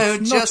not. So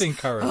it's just not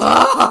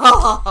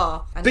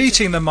encouraging.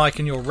 Beating the mic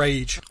in your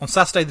rage. On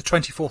Saturday, the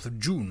 24th of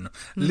June,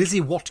 Lizzie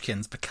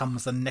Watkins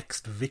becomes the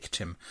next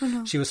victim. Oh,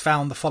 no. She was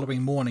found the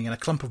following morning in a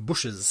clump of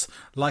bushes.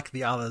 Like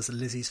the others,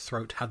 Lizzie's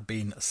throat had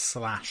been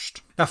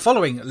slashed. Now,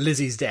 following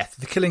Lizzie's death,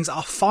 the killings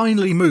are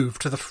finally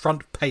moved to the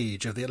front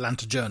page of the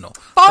Atlanta Journal.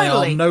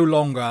 Finally! They are no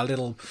longer a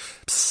little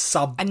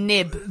A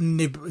nib.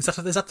 Is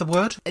that the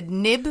word? A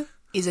nib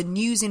is a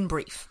news in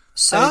brief.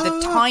 So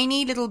the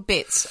tiny little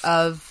bits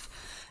of,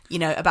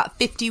 about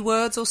 50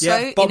 words or so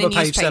in bottom a of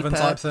page newspaper. 7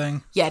 type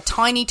thing. Yeah,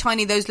 tiny,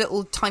 those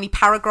little tiny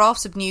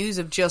paragraphs of news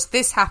of just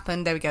this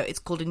happened. There we go. It's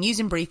called a news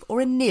in brief or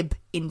a nib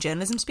in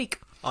journalism speak.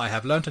 I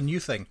have learnt a new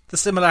thing. The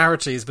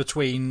similarities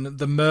between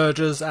the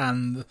murders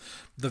and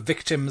the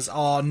victims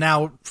are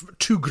now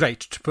too great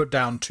to put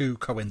down to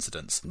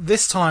coincidence.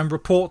 This time,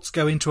 reports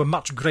go into a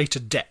much greater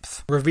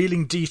depth,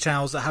 revealing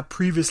details that had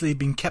previously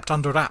been kept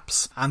under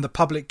wraps, and the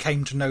public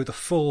came to know the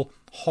full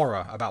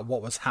horror about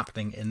what was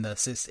happening in their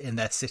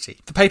city.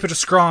 The paper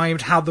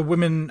described how the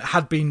women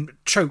had been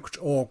choked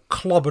or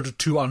clobbered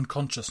to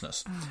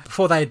unconsciousness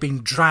before they had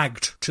been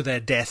dragged to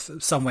their death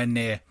somewhere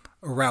near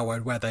a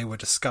railroad where they were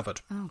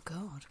discovered. Oh,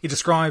 God. He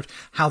described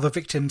how the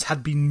victims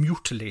had been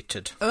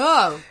mutilated.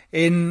 Oh.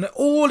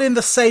 All in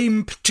the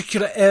same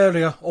particular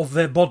area of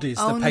their bodies,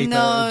 the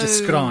paper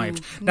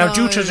described. Now,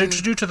 due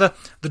to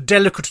the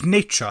delicate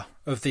nature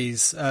of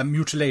these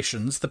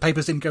mutilations, the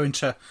papers didn't go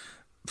into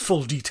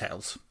full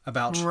details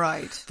about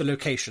the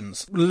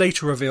locations.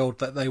 Later revealed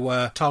that they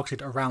were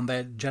targeted around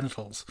their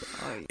genitals.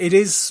 Right. It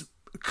is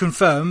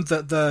confirmed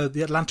that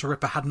the Atlanta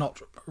Ripper had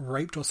not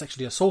raped or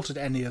sexually assaulted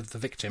any of the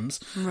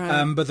victims,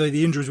 but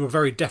the injuries were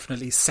very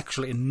definitely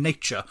sexual in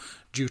nature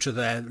due to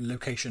their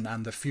location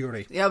and the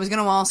fury. Yeah, I was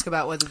going to ask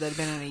about whether there had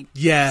been any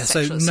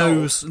sexual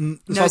no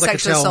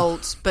sexual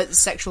assault, but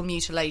sexual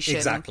mutilation.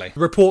 Exactly.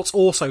 Reports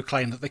also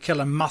claim that the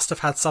killer must have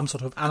had some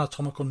sort of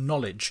anatomical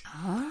knowledge,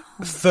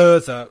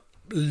 further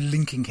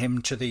linking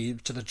him to the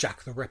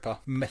Jack the Ripper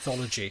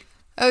mythology.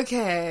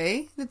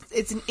 Okay,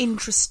 it's an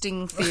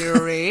interesting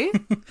theory.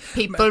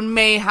 People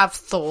may have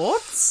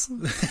thoughts.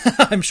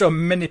 I'm sure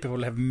many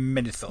people have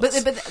many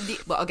thoughts.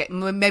 Okay,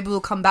 maybe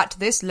we'll come back to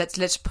this.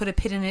 Let's put a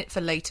pin in it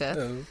for later.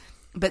 Oh.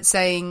 But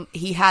saying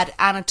he had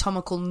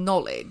anatomical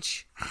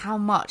knowledge, how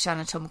much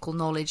anatomical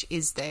knowledge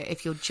is there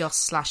if you're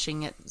just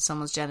slashing at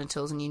someone's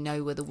genitals and you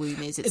know where the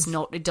womb is?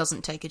 It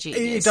doesn't take a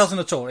genius. It doesn't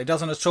at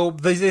all.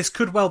 This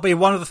could well be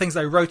one of the things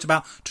they wrote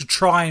about to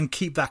try and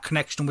keep that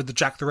connection with the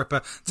Jack the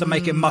Ripper to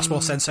make it much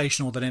more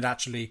sensational than it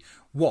actually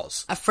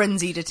was. A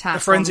frenzied attack. A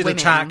frenzied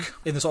attack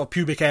in the sort of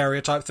pubic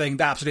area type thing.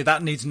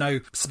 That needs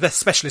no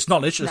specialist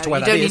knowledge as to where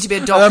that is. You don't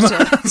need to be a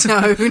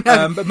doctor.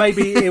 No. But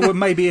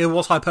maybe it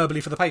was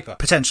hyperbole for the paper,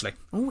 potentially.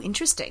 Oh,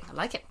 interesting. I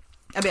like it.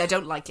 I mean, I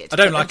don't like it. I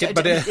don't like it,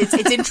 but it's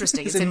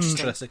interesting. It's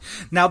interesting.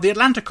 Now, the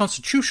Atlanta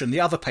Constitution, the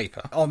other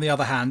paper, on the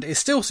other hand, is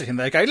still sitting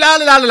there going, la,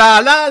 la, la,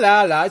 la,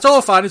 la, la, it's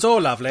all fine, it's all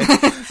lovely.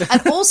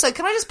 And also,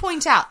 can I just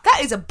point out,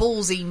 that is a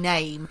ballsy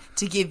name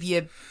to give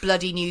your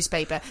bloody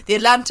newspaper. The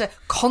Atlanta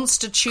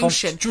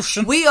Constitution.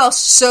 We are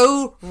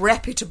so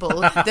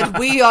reputable that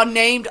we are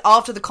named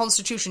after the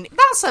Constitution.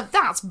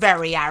 That's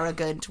very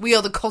arrogant. We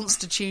are the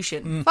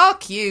Constitution.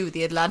 Fuck you,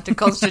 the Atlanta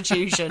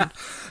Constitution.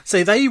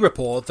 So they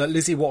report that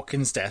Lizzie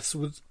Watkins' death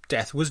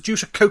was due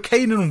to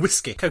cocaine and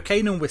whiskey.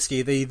 Cocaine and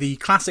whiskey, the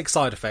classic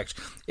side effect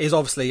is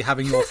obviously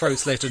having your throat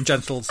slit and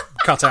genitals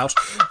cut out.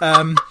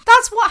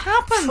 That's what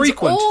happens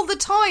frequent. All the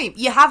time.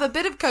 You have a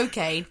bit of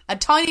cocaine, a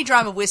tiny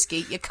dram of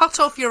whiskey, you cut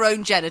off your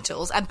own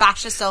genitals and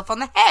bash yourself on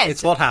the head.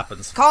 It's what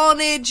happens.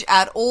 Carnage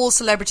at all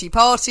celebrity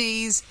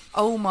parties.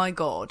 Oh my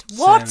God.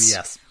 What? So,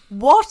 yes.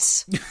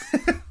 What?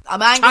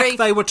 I'm angry. Tack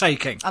they were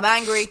taking. I'm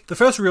angry. The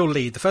first real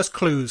lead, the first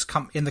clues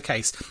in the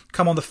case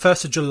come on the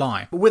 1st of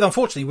July,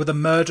 unfortunately with the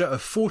murder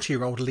of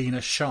 40-year-old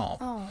Lena Sharp.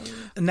 Oh.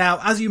 Now,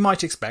 as you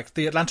might expect,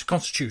 the Atlanta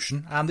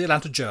Constitution and the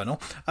Atlanta Journal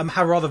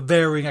have rather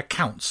varying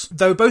accounts,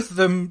 though both of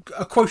them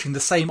are quoting the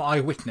same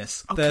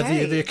eyewitness.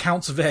 Okay. The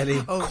accounts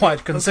vary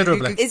quite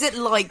considerably. Is it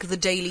like the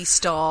Daily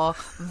Star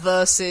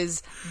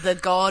versus the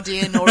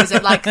Guardian, or is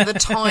it like the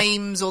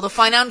Times or the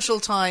Financial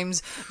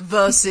Times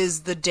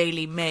versus the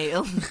Daily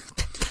Mail?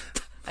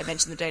 I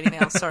mentioned the Daily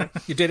Mail, sorry.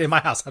 You did in my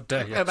house, how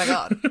dare you? Oh my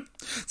God.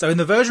 So in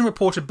the version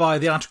reported by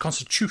the Atlanta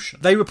Constitution,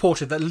 they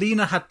reported that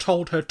Lena had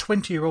told her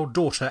 20-year-old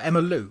daughter,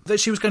 Emma Lou, that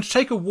she was going to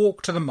take a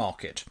walk to the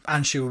market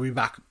and she would be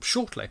back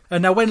shortly.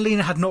 And now when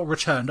Lena had not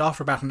returned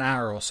after about an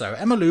hour or so,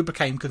 Emma Lou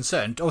became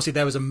concerned. Obviously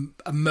there was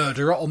a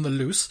murderer on the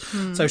loose,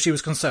 so she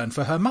was concerned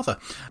for her mother.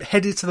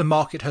 Headed to the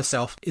market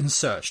herself in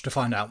search to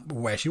find out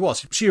where she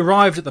was. She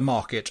arrived at the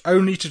market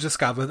only to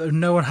discover that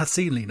no one had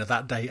seen Lena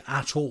that day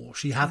at all.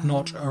 She had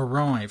not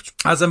arrived.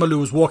 As Emma Lou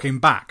was walking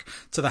back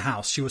to the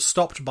house, she was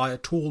stopped by a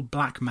tall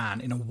black man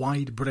in a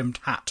wide-brimmed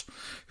hat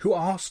who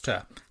asked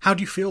her, "How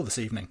do you feel this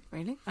evening?"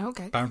 Really?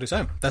 Okay. Apparently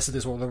so. This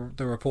is what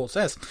the report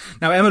says.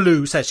 Now, Emma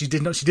Lou says she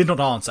did not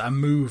answer and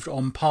moved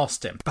on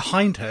past him.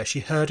 Behind her, she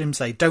heard him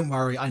say, "Don't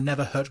worry, I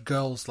never hurt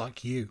girls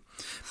like you,"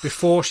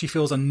 before she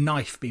feels a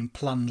knife being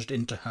plunged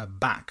into her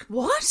back.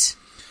 What?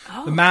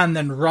 The man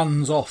then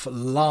runs off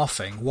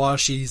laughing while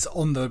she's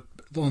on the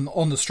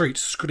street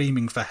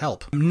screaming for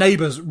help.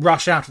 Neighbours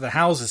rush out of the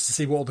houses to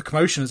see what all the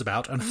commotion is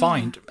about and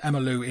find Emma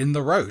Lou in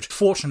the road.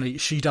 Fortunately,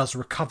 she does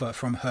recover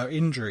from her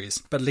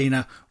injuries, but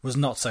Lena was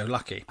not so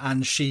lucky,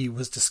 and she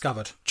was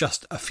discovered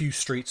just a few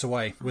streets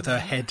away with her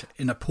head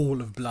in a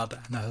pool of blood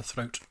and her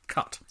throat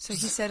cut. So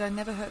he said, "I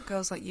never hurt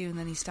girls like you," and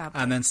then he stabbed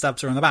her. And then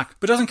stabs her in the back.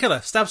 But doesn't kill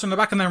her, stabs her in the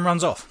back and then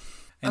runs off.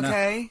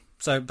 Okay.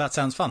 So that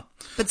sounds fun.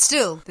 But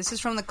still, this is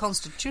from the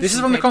Constitution. This is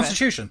from the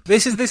Constitution.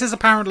 This is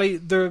apparently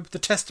the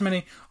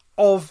testimony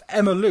of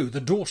Emma Lou,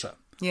 the daughter,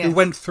 who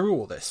went through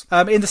all this.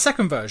 In the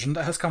second version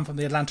that has come from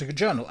the Atlantic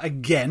Journal,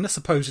 again,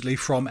 supposedly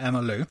from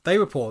Emma Lou, they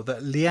report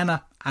that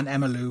Lena and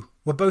Emma Lou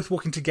were both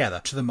walking together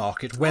to the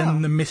market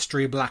when the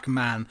mystery black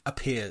man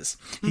appears.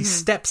 He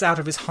steps out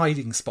of his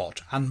hiding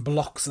spot and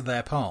blocks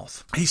their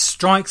path. He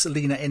strikes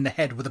Lena in the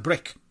head with a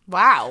brick.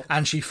 Wow.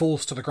 And she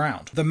falls to the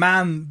ground. The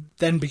man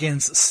then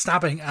begins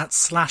slashing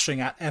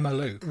at Emma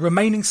Lou,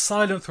 remaining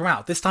silent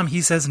throughout. This time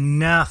he says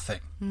nothing.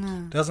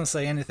 No. Doesn't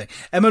say anything.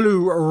 Emma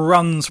Lou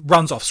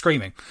runs off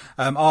screaming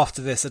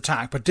after this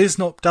attack, but does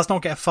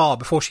not get far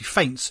before she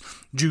faints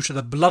due to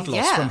the blood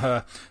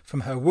loss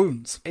from her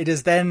wounds. It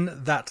is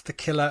then that the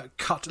killer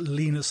cut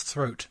Lena's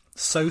throat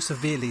so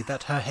severely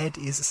that her head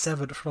is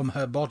severed from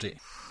her body.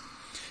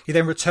 He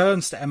then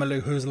returns to Emma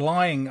Lou, who is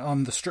lying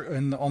on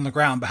the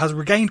ground, but has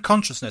regained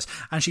consciousness,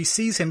 and she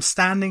sees him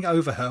standing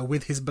over her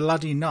with his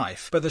bloody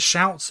knife. But the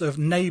shouts of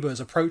neighbours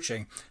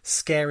approaching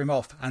scare him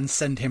off and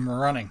send him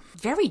running.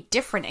 Very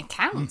different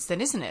accounts then,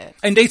 isn't it?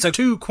 Indeed, so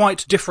two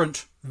quite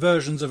different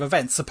versions of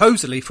events,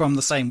 supposedly from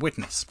the same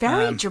witness.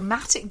 Very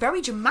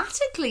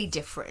dramatically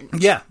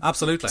different. Yeah,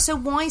 absolutely. So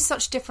why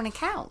such different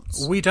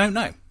accounts? We don't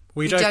know.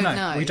 We don't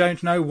know. We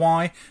don't know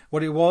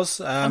what it was.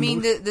 I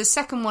mean, the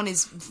second one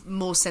is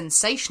more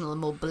sensational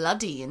and more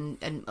bloody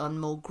and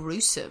more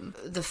gruesome.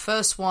 The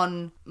first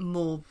one,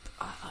 more,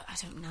 I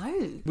don't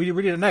know. We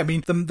really don't know. I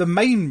mean, the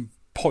main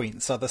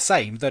points are the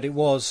same, that it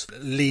was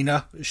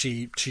Lena,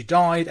 she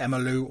died, Emma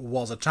Lou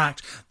was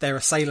attacked, their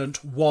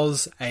assailant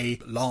was a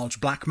large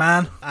black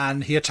man,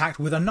 and he attacked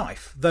with a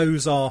knife.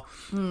 Those are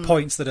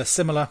points that are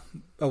similar.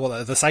 Well,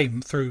 they're the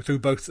same through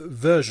both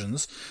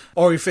versions.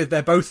 Or if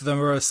they're both of them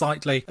are a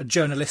slightly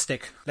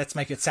journalistic, let's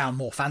make it sound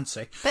more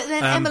fancy. But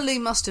then Emma Lou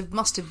must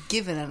have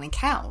given an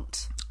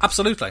account.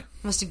 Absolutely.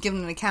 Must have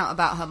given an account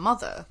about her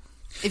mother.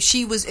 If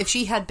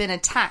she had been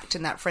attacked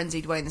in that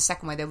frenzied way in the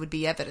second way, there would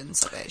be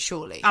evidence of it,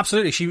 surely.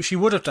 Absolutely, she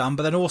would have done,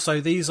 but then also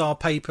these are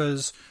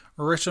papers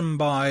written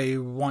by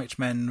white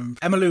men.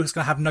 Emma Lou is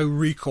going to have no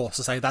recourse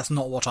to say that's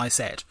not what I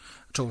said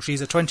at all.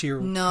 She's a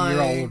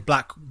 20-year-old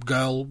black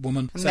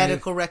woman.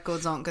 Medical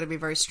records aren't going to be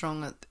very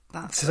strong at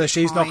that. So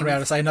she's not going to be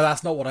able to say, no,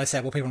 that's not what I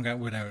said. Well, people are going,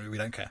 we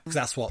don't care. Because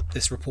that's what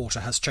this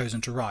reporter has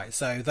chosen to write.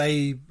 So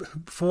they,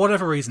 for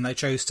whatever reason, they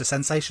chose to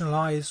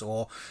sensationalise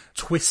or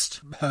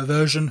twist her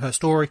version, her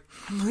story.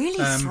 I'm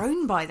really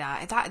thrown by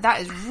that. That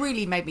has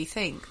really made me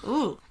think.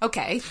 Ooh,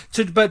 okay.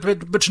 But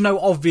to no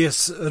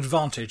obvious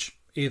advantage.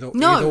 Either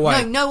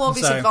way. No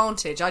obvious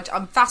advantage.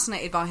 I'm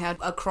fascinated by how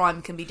a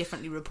crime can be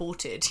differently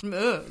reported. It's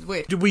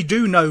weird. We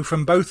do know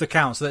from both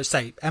accounts that,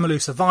 say, Emma Lou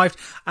survived,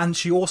 and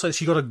she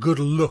got a good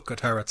look at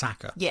her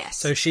attacker. Yes.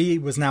 So she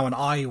was now an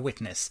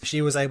eyewitness.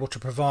 She was able to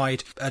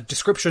provide a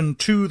description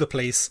to the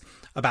police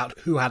about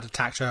who had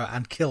attacked her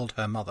and killed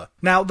her mother.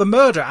 Now, the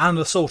murder and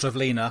assault of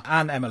Lena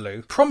and Emma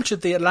Lou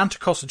prompted the Atlanta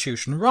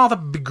Constitution, rather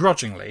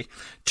begrudgingly,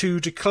 to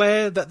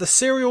declare that the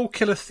serial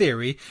killer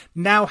theory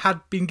now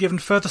had been given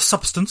further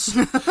substance.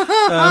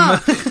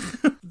 The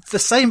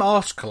same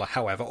article,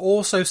 however,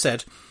 also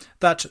said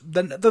that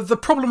the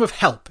problem of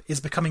help is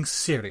becoming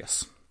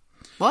serious.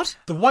 What?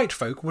 The white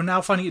folk were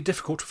now finding it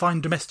difficult to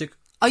find domestic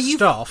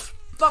staff.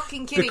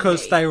 Fucking kidding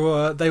because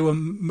me? they were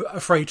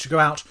afraid to go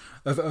out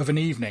of an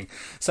evening.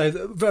 So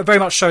very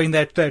much showing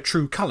their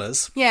true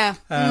colours. Yeah.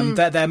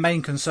 Their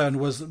main concern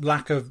was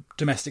lack of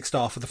domestic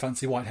staff for the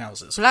fancy White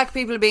Houses. Black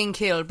people being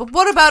killed. But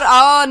what about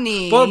our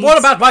needs? But what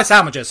about my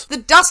sandwiches? The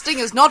dusting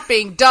is not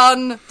being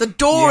done. The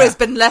door has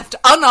been left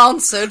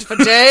unanswered for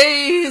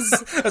days.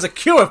 There's a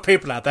queue of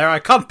people out there. I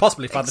can't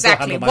possibly find the door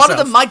handle myself. One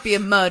of them might be a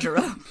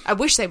murderer. I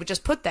wish they would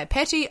just put their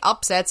petty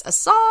upsets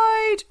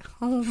aside.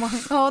 Oh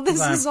my god,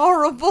 this is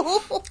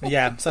horrible.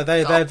 Yeah, so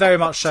they're very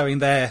much showing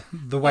the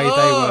way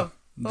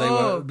they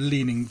were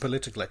leaning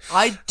politically.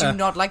 I do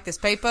not like this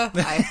paper.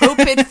 I hope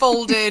it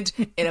folded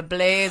in a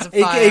blaze of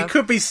fire. It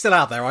could be still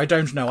out there. I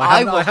don't know. I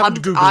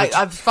haven't Googled it.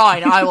 I'm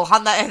fine. I will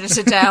hunt that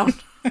editor down.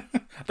 I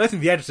don't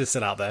think the editor's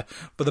still out there,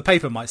 but the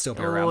paper might still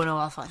be around. Oh no,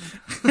 I'll find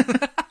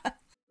it.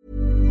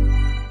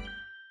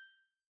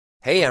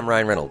 Hey, I'm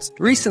Ryan Reynolds.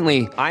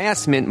 Recently, I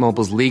asked Mint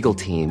Mobile's legal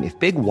team if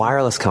big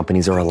wireless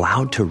companies are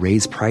allowed to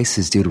raise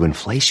prices due to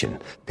inflation.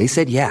 They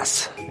said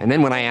yes. And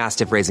then when I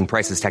asked if raising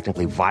prices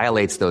technically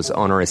violates those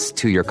onerous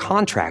 2-year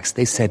contracts,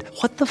 they said,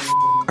 "What the f***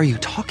 are you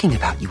talking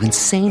about, you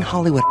insane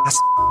Hollywood ass?"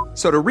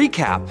 So to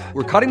recap,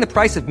 we're cutting the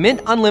price of Mint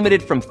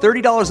Unlimited from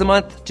 $30 a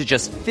month to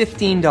just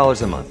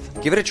 $15 a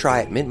month. Give it a try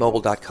at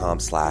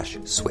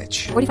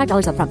mintmobile.com/switch.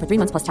 $45 up front for 3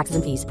 months plus taxes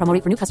and fees. Promo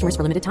rate for new customers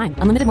for limited time.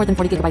 Unlimited more than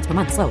 40 gigabytes per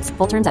month. Slows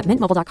full terms at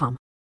mintmobile.com.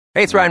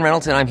 Hey, it's Ryan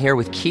Reynolds, and I'm here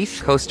with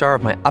Keith, co-star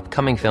of my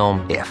upcoming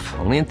film, If,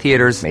 only in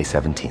theaters May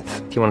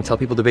 17th. Do you want to tell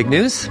people the big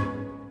news?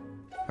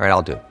 All right,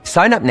 I'll do it.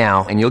 Sign up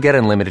now and you'll get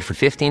unlimited for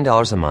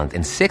 $15 a month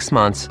and 6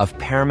 months of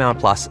Paramount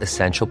Plus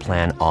Essential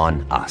Plan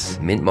on us.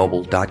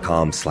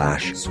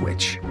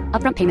 mintmobile.com/switch.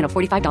 Upfront payment of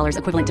 $45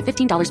 equivalent to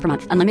 $15 per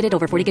month. Unlimited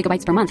over 40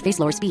 gigabytes per month. Face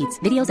lower speeds.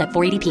 Videos at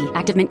 480p.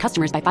 Active Mint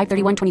customers by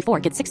 531.24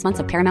 get 6 months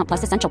of Paramount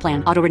Plus Essential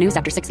Plan. Auto renews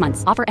after 6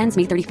 months. Offer ends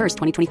May 31st,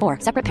 2024.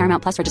 Separate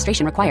Paramount Plus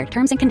registration required.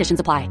 Terms and conditions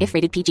apply if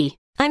rated PG.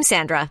 I'm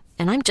Sandra,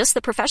 and I'm just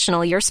the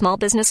professional your small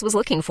business was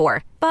looking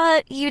for.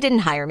 But you didn't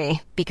hire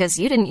me because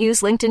you didn't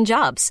use LinkedIn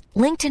Jobs.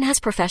 LinkedIn has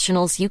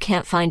professionals you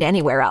can't find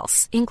anywhere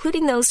else,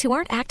 including those who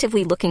aren't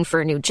actively looking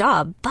for a new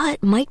job,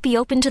 but might be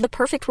open to the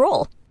perfect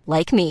role,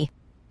 like me.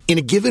 In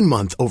a given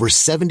month, over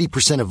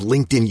 70% of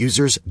LinkedIn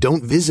users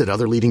don't visit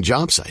other leading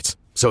job sites.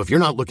 So if you're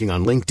not looking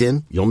on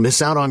LinkedIn, you'll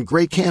miss out on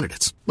great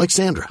candidates like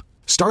Sandra.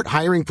 Start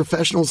hiring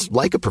professionals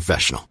like a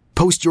professional.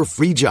 Post your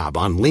free job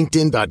on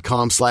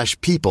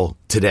linkedin.com/people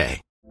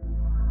today.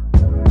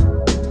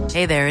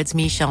 Hey there, it's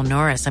Michelle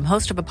Norris. I'm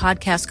host of a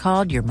podcast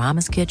called Your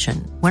Mama's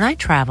Kitchen. When I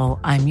travel,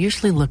 I'm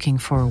usually looking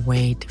for a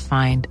way to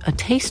find a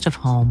taste of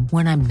home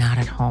when I'm not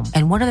at home.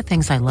 And one of the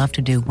things I love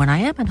to do when I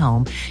am at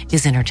home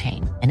is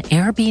entertain. And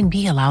Airbnb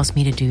allows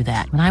me to do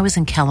that. When I was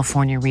in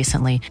California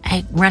recently,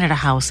 I rented a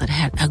house that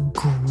had a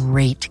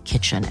great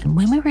kitchen. And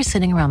when we were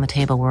sitting around the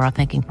table, we were all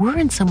thinking, we're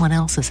in someone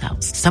else's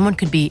house. Someone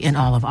could be in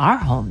all of our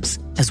homes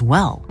as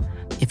well.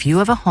 If you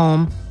have a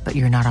home, but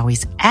you're not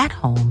always at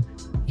home,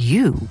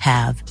 you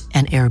have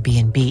an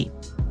Airbnb.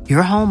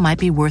 Your home might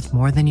be worth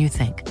more than you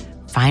think.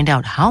 Find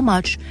out how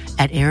much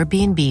at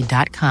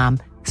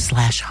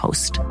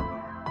airbnb.com/host.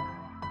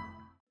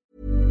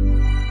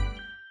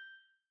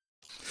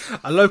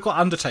 A local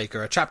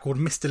undertaker, a chap called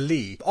Mr.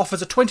 Lee,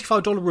 offers a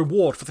 $25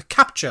 reward for the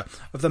capture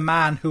of the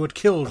man who had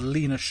killed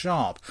Lena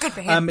Sharp. Good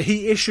for him.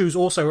 He issues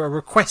also a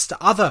request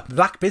to other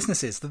black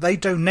businesses that they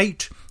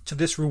donate to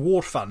this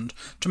reward fund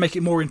to make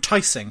it more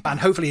enticing and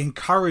hopefully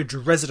encourage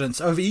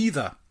residents of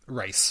either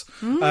race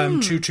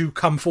to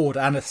come forward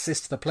and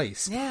assist the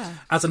police. Yeah.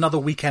 As another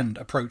weekend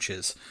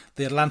approaches,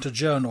 the Atlanta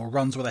Journal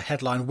runs with a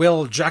headline,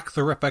 "Will Jack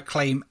the Ripper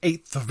claim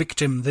 8th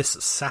victim this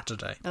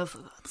Saturday?" Oh, for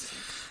God's sake.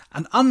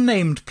 An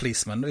unnamed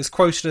policeman is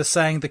quoted as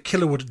saying the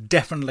killer would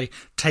definitely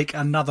take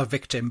another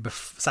victim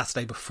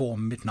Saturday before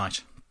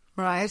midnight.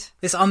 Right.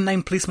 This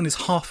unnamed policeman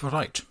is half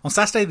right. On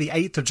Saturday the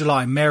 8th of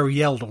July, Mary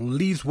Yeldall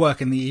leaves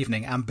work in the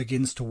evening and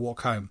begins to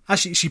walk home.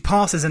 As she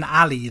passes an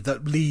alley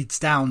that leads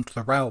down to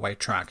the railway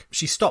track,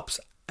 she stops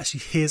as she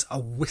hears a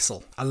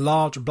whistle. A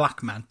large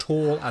black man,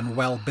 tall and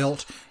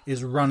well-built,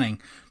 is running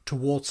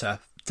towards her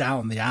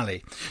down the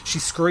alley. She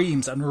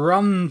screams and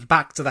runs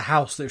back to the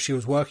house that she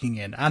was working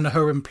in, and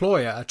her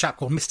employer, a chap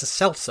called Mr.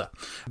 Seltzer,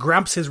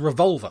 grabs his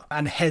revolver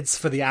and heads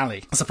for the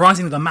alley.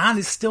 Surprisingly, the man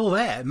is still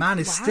there. The man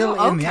is still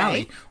in the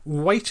alley,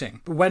 waiting.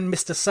 When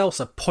Mr.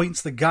 Seltzer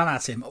points the gun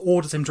at him,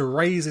 orders him to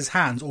raise his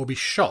hands or be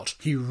shot,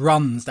 he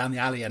runs down the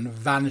alley and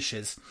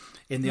vanishes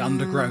in the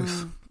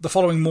undergrowth. The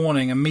following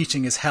morning, a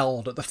meeting is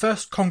held at the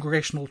First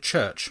Congregational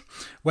Church,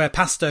 where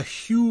Pastor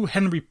Hugh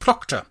Henry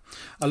Proctor,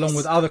 along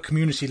with other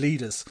community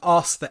leaders,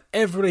 asks that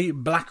every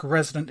black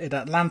resident in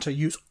Atlanta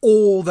use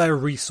all their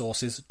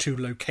resources to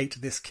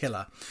locate this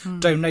killer.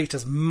 Donate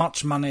as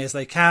much money as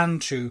they can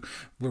to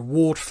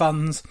reward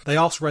funds. They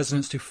ask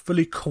residents to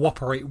fully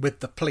cooperate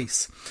with the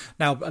police.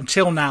 Now,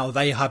 until now,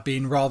 they have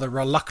been rather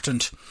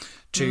reluctant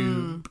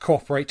to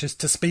cooperate,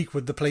 to speak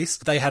with the police.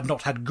 They had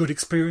not had good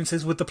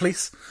experiences with the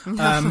police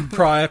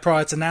prior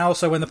to now.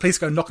 So when the police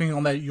go knocking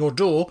on your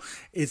door,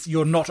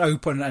 you're not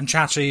open and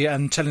chatty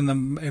and telling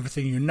them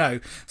everything you know.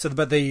 So,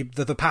 but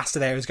the pastor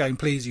there is going,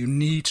 please, you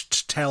need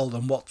to tell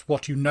them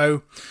what you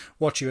know,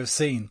 what you have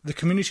seen. The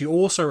community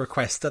also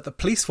requests that the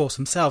police force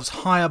themselves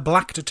hire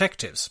black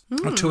detectives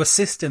to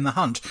assist in the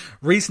hunt,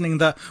 reasoning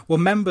that, well,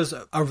 members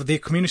of the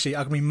community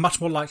are going to be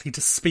much more likely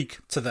to speak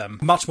to them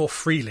much more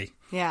freely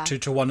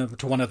to one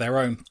of their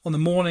own. On the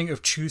morning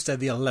of Tuesday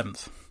the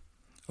 11th,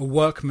 a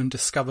workman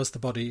discovers the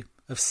body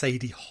of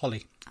Sadie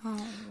Holly.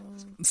 Oh.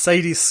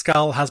 Sadie's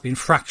skull has been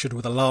fractured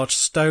with a large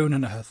stone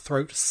and her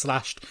throat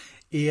slashed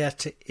ear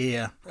to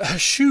ear. Her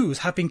shoes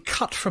have been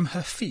cut from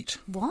her feet.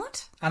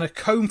 What? And a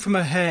comb from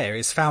her hair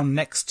is found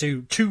next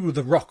to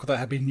the rock that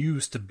had been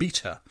used to beat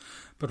her.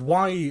 But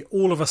why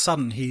all of a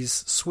sudden he's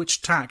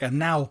switched tack and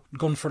now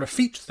gone for a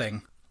feet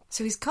thing?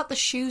 So he's cut the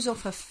shoes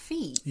off her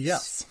feet?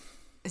 Yes.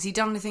 Has he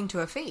done anything to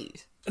her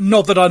feet?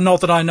 Not that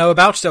I know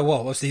about. So, well,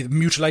 obviously the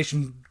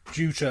mutilation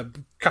due to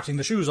cutting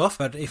the shoes off,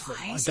 but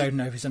I don't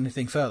know if there's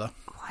anything further.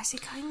 Why is he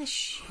cutting the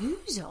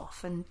shoes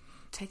off and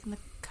taking the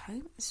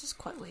comb? This is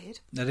quite weird.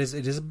 It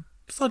is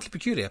slightly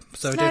peculiar.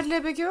 Slightly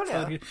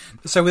peculiar.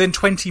 So within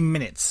 20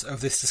 minutes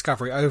of this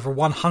discovery, over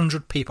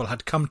 100 people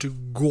had come to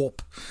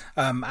gawp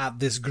at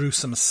this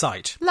gruesome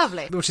sight.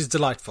 Lovely. Which is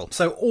delightful.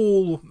 So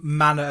all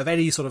manner of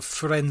any sort of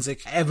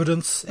forensic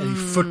evidence, any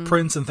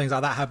footprints and things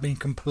like that have been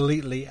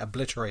completely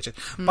obliterated.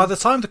 By the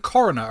time the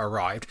coroner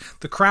arrived,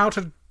 the crowd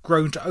had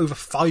grown to over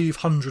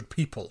 500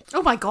 people.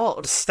 Oh my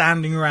God.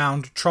 Standing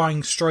around,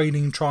 trying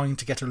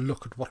to get a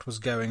look at what was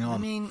going on. I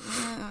mean...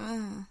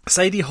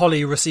 Sadie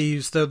Holly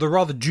receives the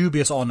rather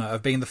dubious honour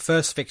of being the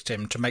first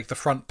victim to make the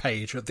front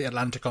page of the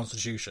Atlanta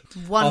Constitution.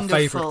 Wonderful.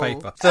 Our favourite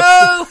paper.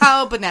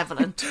 How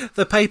benevolent.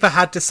 The paper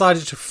had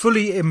decided to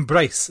fully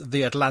embrace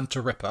the Atlanta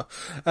Ripper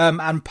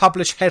and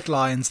publish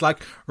headlines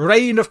like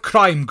Reign of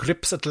Crime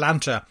Grips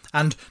Atlanta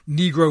and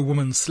Negro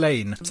Woman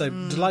Slain. So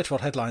delightful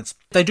headlines.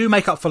 They do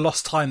make up for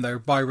lost time, though,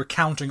 by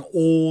recounting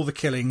all the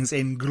killings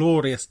in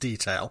glorious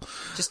detail.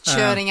 Just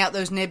churning out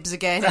those nibs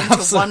again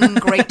into one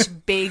great,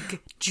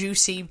 big,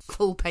 juicy,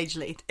 full-page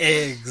lead.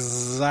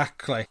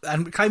 Exactly.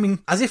 And claiming,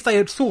 as if they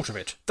had thought of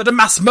it, that a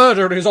mass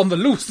murderer is on the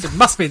loose. It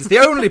must be. It's the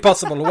only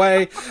possible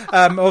way.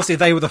 Obviously,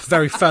 they were the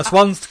very first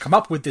ones to come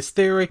up with this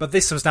theory, but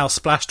this was now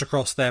splashed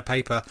across their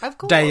paper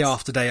day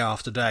after day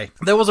after day.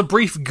 There was a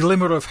brief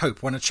glimmer of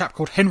hope when a chap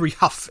called Henry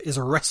Huff is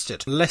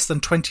arrested less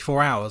than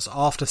 24 hours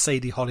after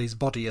Sadie Holly's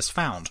body is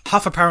found.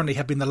 Huff apparently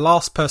had been the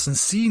last person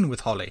seen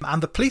with Holly,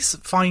 and the police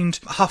find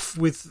Huff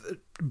with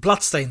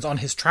bloodstains on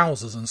his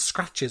trousers and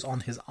scratches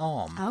on his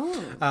arm.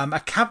 A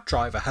cab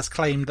driver has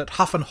claimed that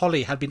Huff and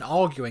Holly had been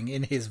arguing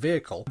in his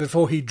vehicle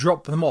before he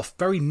dropped them off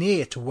very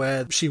near to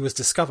where she was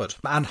discovered,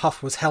 and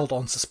Huff was held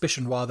on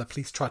suspicion while the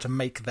police tried to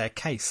make their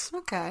case.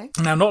 Okay.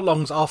 Now, not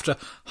long after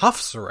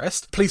Huff's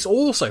arrest, police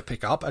also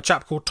pick up a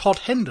chap called Todd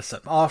Henderson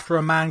after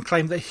a man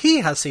claimed that he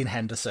has seen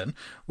Henderson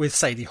with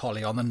Sadie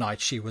Holly on the night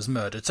she was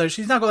murdered. So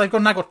they've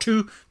now got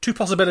two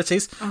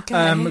possibilities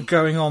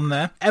going on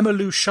there. Emma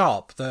Lou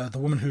Sharp, the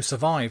woman who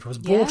survived, was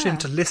brought in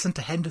to listen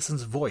to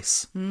Henderson's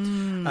voice.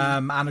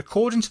 And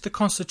according to the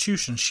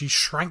Constitution, she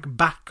shrank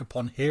back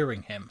upon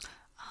hearing him.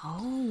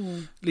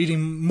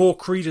 Leading more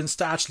credence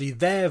to actually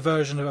their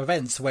version of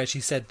events, where she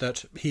said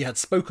that he had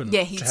spoken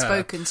to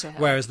her,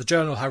 whereas the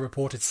Journal had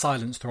reported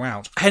silence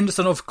throughout.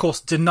 Henderson, of course,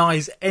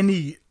 denies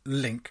any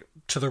link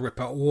to the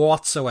Ripper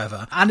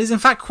whatsoever, and is in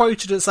fact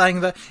quoted as saying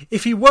that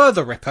if he were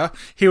the Ripper,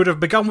 he would have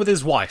begun with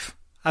his wife,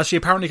 as she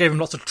apparently gave him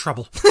lots of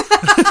trouble.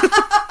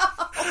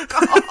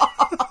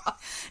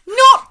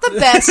 Not the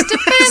best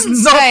defence.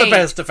 It's not the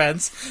best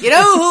defence. You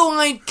know who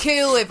I'd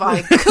kill if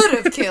I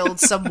could have killed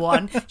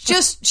someone?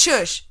 Just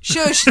shush.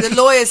 The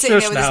lawyer sitting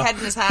there with his head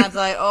in his hands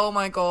like, oh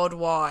my God,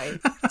 why?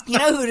 You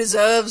know who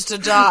deserves to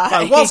die?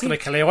 I was going to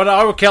kill him,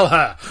 I will kill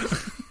her.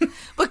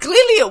 But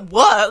clearly it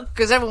worked,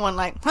 because everyone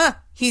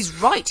he's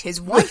right, his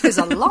wife is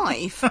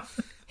alive.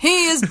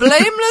 He is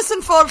blameless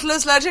and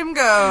faultless, let him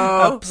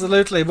go.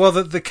 Absolutely. Well,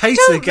 the case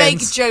Don't make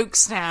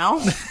jokes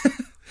now.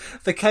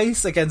 The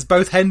case against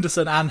both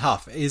Henderson and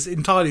Huff is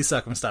entirely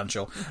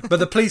circumstantial, but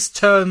the police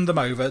turned them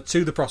over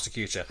to the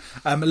prosecutor,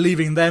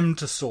 leaving them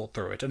to sort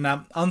through it. And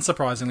now,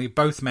 unsurprisingly,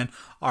 both men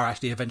are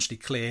actually eventually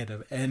cleared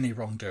of any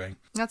wrongdoing.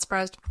 Not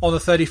surprised. On the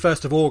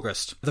 31st of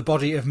August, the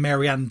body of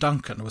Mary Ann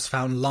Duncan was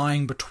found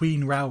lying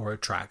between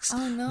railroad tracks.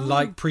 Oh, no.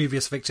 Like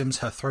previous victims,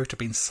 her throat had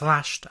been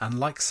slashed, and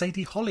like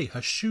Sadie Holly,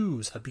 her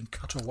shoes had been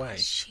cut away. Her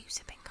shoes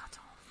had been cut off.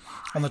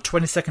 On the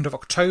 22nd of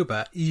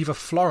October, Eva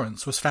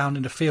Florence was found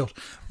in a field,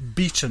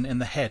 beaten in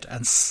the head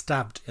and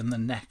stabbed in the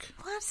neck.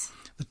 What?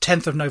 The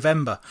 10th of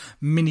November,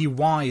 Minnie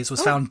Wise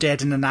was found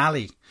dead in an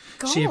alley.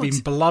 God. She had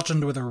been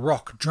bludgeoned with a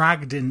rock,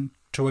 dragged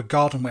into a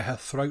garden where her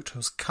throat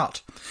was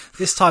cut.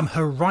 This time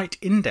her right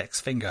index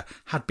finger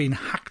had been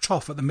hacked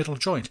off at the middle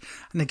joint,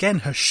 and again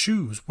her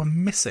shoes were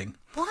missing.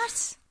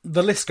 What?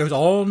 The list goes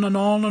on and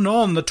on and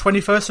on. The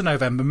 21st of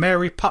November,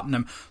 Mary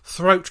Putnam,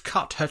 throat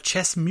cut, her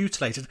chest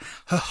mutilated,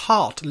 her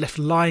heart left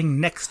lying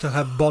next to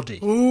her body.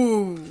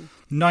 Ooh.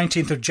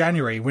 19th of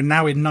January, we're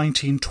now in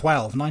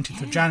 1912.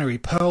 19th of January,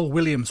 Pearl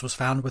Williams was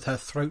found with her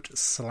throat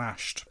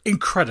slashed.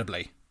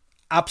 Incredibly.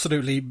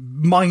 Absolutely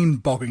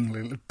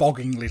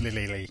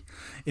mind-bogglingly.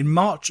 In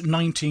March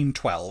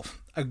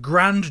 1912, a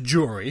grand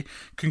jury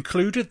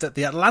concluded that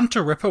the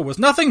Atlanta Ripper was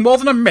nothing more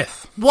than a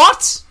myth.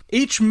 What?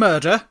 Each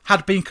murder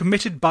had been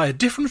committed by a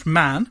different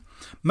man,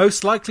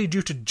 most likely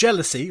due to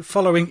jealousy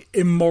following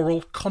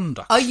immoral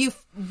conduct. Are you...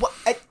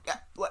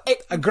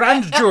 A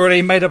grand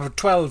jury made up of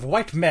 12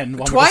 white men,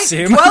 one would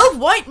assume. 12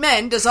 white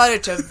men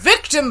decided to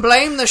victim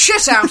blame the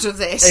shit out of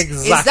this.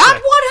 Exactly. Is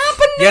that what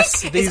happened, Nick?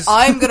 Yes,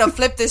 I'm going to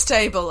flip this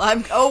table.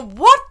 What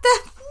the...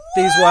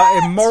 These were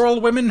immoral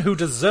women who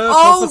deserved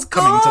what was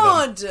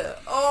coming to them.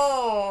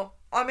 Oh,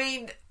 I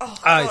mean...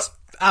 It's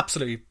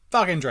absolutely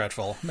fucking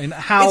dreadful. I mean,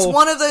 how... It's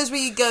one of those where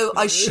you go,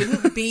 I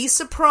shouldn't be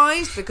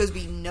surprised because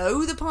we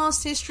know the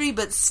past history,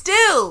 but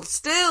still...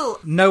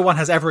 No one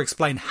has ever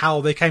explained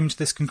how they came to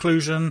this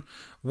conclusion,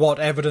 what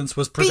evidence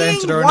was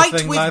presented Being or white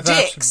anything with like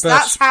dicks, that. But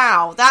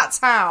that's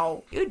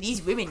how. Oh,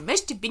 these women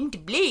must have been to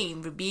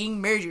blame for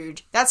being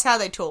murdered. That's how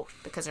they talked,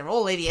 because they're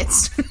all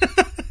idiots.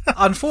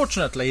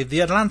 Unfortunately, the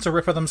Atlanta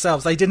Ripper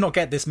themselves, they did not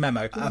get this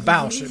memo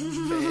about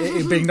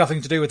it being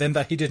nothing to do with him,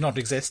 that he did not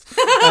exist.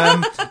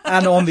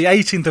 And on the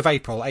 18th of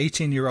April,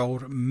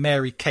 18-year-old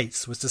Mary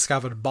Cates was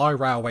discovered by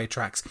railway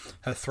tracks,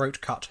 her throat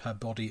cut, her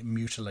body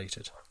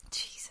mutilated.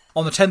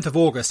 On the 10th of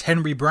August,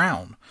 Henry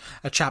Brown,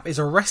 a chap, is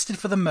arrested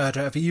for the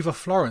murder of Eva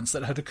Florence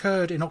that had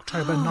occurred in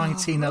October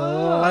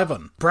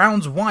 1911.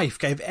 Brown's wife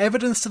gave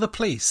evidence to the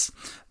police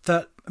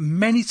that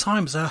many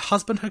times her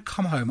husband had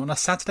come home on a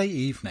Saturday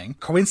evening,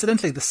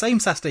 coincidentally the same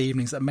Saturday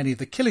evenings that many of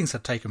the killings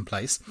had taken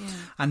place,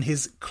 and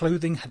his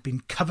clothing had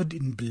been covered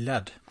in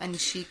blood. And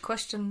she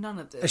questioned none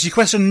of this. She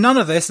questioned none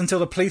of this until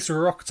the police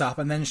rocked up,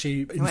 and then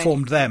she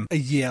informed them a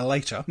year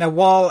later. Now,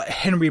 while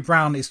Henry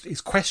Brown is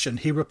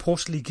questioned, he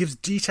reportedly gives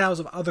details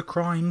of other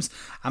crimes,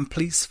 and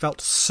police felt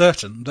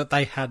certain that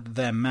they had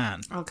their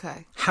man.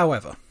 Okay.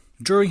 However,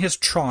 during his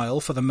trial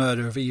for the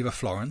murder of Eva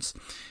Florence,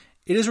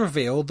 it is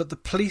revealed that the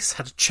police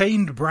had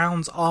chained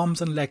Brown's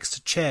arms and legs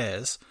to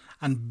chairs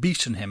and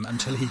beaten him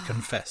until he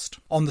confessed.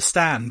 On the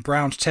stand,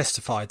 Brown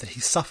testified that he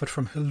suffered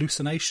from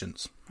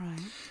hallucinations. Right.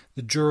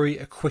 The jury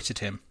acquitted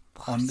him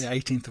on the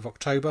 18th of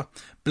October,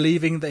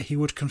 believing that he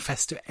would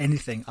confess to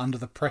anything under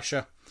the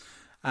pressure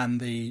and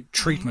the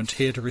treatment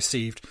he had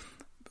received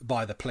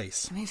by the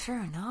police. I mean,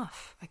 fair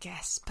enough, I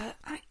guess, but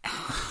I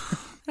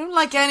don't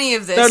like any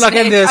of this. I don't like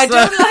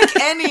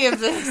any of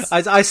this.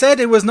 I said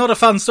it was not a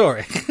fun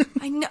story.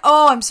 I know.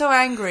 Oh, I'm so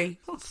angry.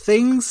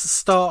 Things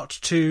start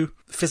to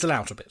fizzle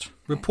out a bit.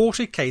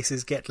 Reported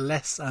cases get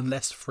less and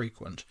less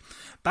frequent.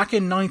 Back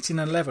in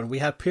 1911, we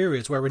had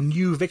periods where a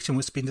new victim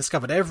was being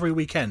discovered every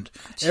weekend.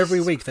 Every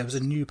week there was a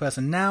new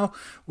person. Now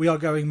we are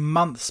going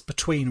months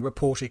between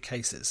reported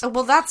cases. Oh,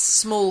 well, that's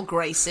small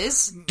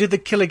graces. Did the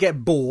killer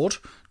get bored?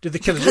 Did the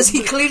killer... Because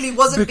he clearly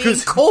wasn't being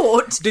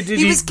caught.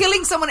 He was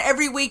killing someone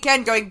every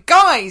weekend going,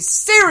 guys,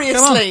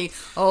 seriously,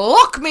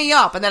 lock me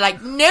up. And they're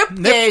like, nope,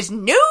 there's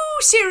no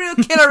serial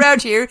killer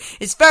around here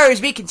as far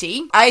as we can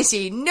see. I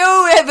see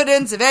no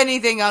evidence of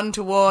anything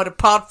untoward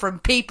apart from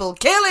people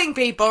killing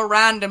people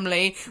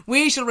randomly.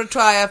 We shall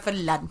retire for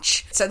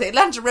lunch. So the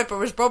Atlanta Ripper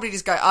was probably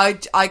just going,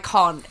 I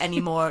can't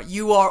anymore.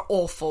 You are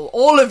awful.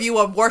 All of you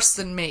are worse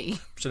than me.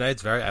 Today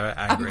it's very angry.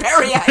 I'm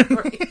very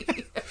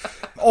angry.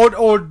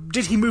 Or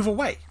did he move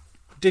away?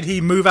 Did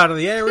he move out of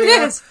the area?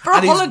 Yes, for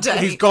a holiday.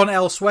 He's gone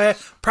elsewhere.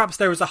 Perhaps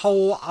there is a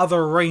whole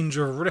other range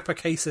of Ripper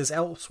cases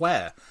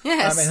elsewhere.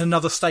 Yes. In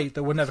another state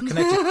that were never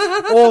connected.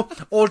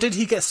 or did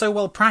he get so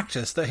well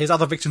practiced that his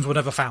other victims were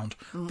never found?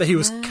 That he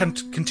was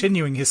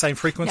continuing his same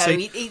frequency?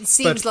 No, it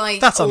seems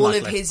like that's all unlikely.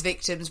 of his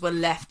victims were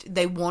left.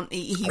 He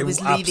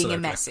was leaving a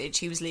message.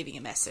 He was leaving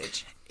a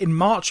message. In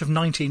March of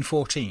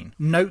 1914,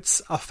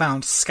 notes are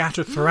found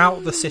scattered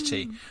throughout the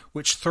city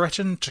which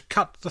threatened to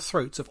cut the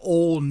throats of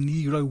all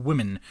Negro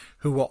women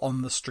who were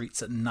on the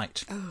streets at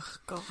night. Oh,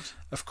 God.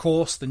 Of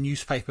course, the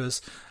newspapers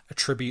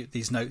attribute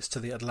these notes to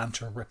the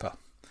Atlanta Ripper.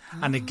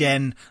 And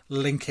again,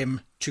 link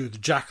him to the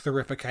Jack the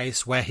Ripper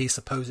case where he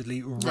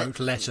supposedly wrote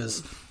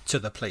letters to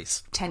the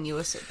police.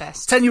 Tenuous at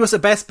best. Tenuous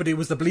at best, but it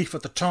was the belief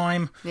at the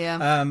time.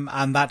 Yeah.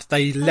 And that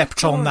they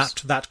leapt on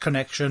that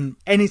connection.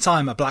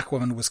 Anytime a black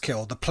woman was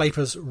killed, the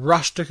papers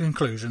rushed to the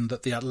conclusion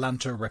that the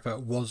Atlanta Ripper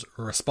was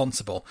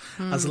responsible.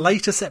 As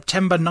late as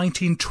September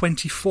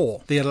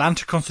 1924, the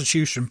Atlanta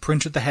Constitution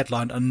printed the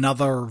headline,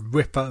 "Another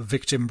Ripper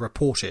Victim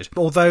Reported,"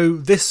 although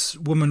this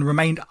woman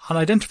remained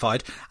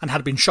unidentified and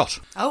had been shot.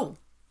 Oh.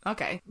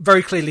 Okay.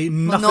 Very clearly,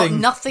 nothing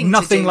nothing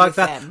to do like with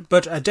that. them.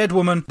 But a dead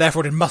woman,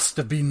 therefore it must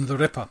have been the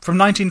Ripper. From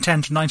 1910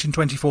 to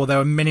 1924, there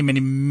were many, many,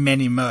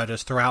 many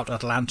murders throughout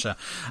Atlanta,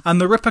 and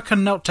the Ripper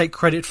cannot take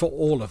credit for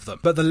all of them.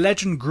 But the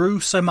legend grew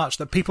so much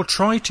that people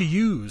tried to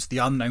use the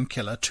unknown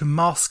killer to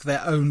mask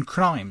their own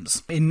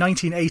crimes. In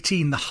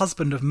 1918, the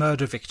husband of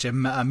murder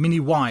victim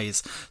Minnie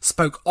Wise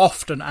spoke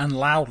often and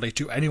loudly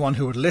to anyone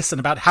who would listen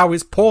about how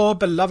his poor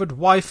beloved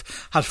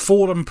wife had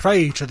fallen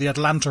prey to the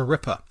Atlanta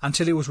Ripper,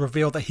 until it was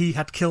revealed that he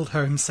had killed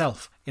her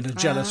himself in a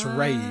jealous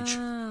rage.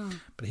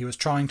 But he was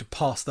trying to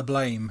pass the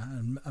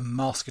blame and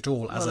mask it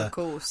all as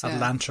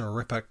Atlanta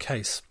Ripper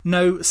case.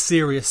 No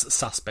serious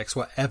suspects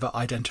were ever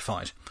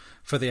identified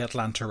for the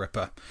Atlanta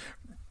Ripper.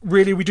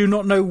 Really, we do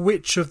not know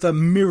which of the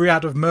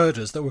myriad of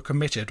murders that were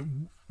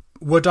committed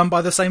were done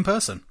by the same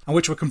person, and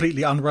which were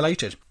completely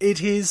unrelated.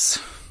 It is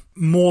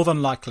more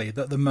than likely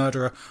that the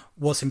murderer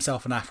was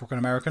himself an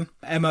African-American.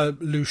 Emma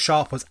Lou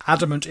Sharp was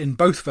adamant in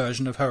both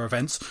versions of her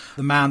events.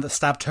 The man that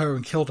stabbed her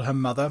and killed her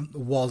mother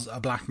was a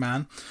black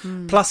man.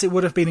 Plus, it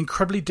would have been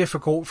incredibly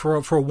difficult for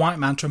a white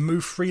man to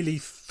move freely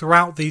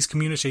throughout these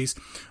communities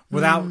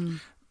without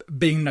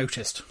being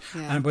noticed,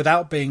 and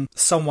without being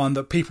someone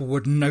that people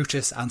would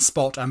notice and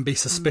spot and be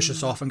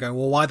suspicious of and go,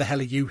 well, why the hell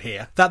are you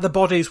here? That the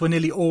bodies were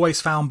nearly always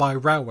found by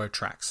railroad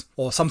tracks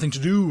or something to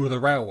do with the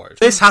railroad.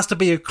 This has to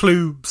be a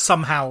clue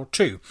somehow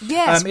too.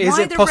 Yes, is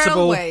why it the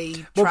possible, railway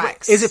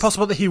tracks? Is it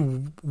possible that he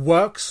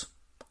works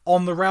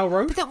on the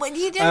railroad? But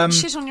you don't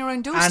shit on your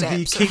own doorstep. And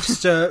he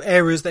keeps to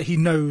areas that he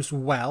knows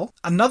well.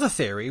 Another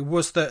theory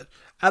was that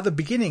at the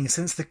beginning,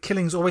 since the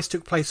killings always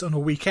took place on a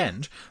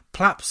weekend,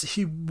 perhaps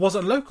he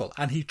wasn't local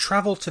and he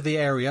travelled to the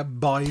area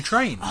by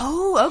train.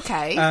 Oh,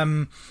 okay.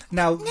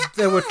 Now,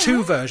 there were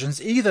two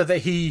versions. Either that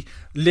he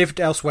lived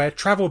elsewhere,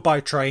 travelled by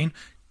train,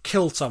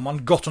 killed someone,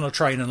 got on a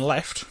train and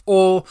left,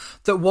 or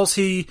that was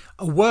he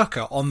a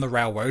worker on the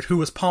railroad who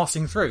was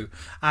passing through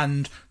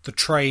and the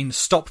train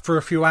stopped for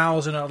a few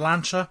hours in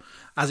Atlanta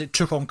as it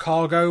took on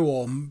cargo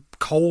or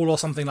coal or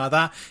something like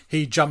that.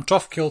 He jumped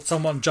off, killed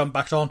someone, jumped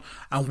back on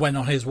and went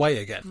on his way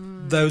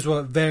again. Those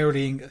were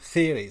varying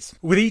theories.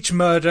 With each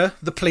murder,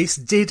 the police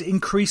did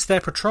increase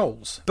their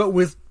patrols, but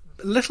with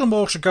little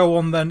more to go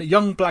on than a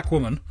young black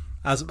woman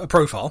as a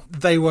profile,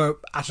 they were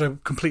at a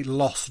complete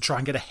loss to try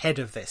and get ahead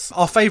of this.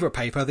 Our favourite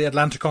paper, the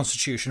Atlanta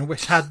Constitution,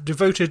 which had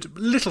devoted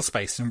little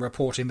space in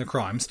reporting the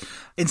crimes,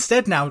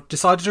 instead now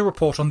decided to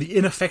report on the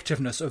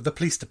ineffectiveness of the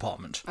police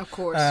department. Of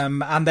course.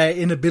 And their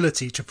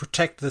inability to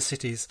protect the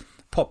city's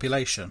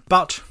population.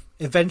 But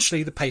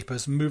eventually the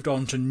papers moved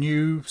on to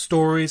new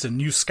stories and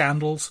new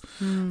scandals,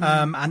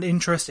 and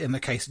interest in the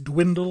case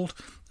dwindled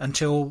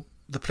until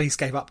the police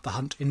gave up the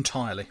hunt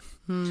entirely.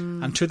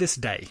 And to this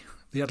day,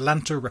 the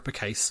Atlanta Ripper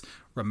case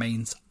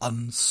remains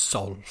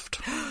unsolved.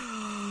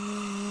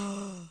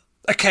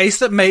 A case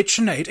that made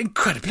Sinead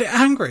incredibly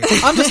angry.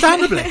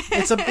 Understandably.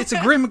 It's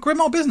a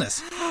grim old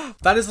business.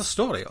 That is the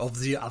story of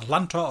the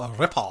Atlanta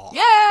Ripper.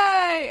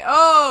 Yay!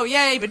 Oh,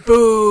 yay, but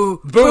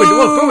boo!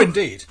 Boo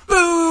indeed.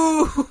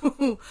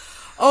 Boo!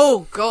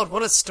 Oh, God,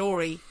 what a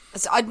story.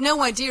 I'd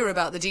no idea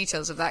about the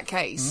details of that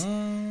case. I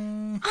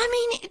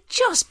mean, it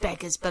just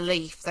beggars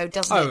belief, though,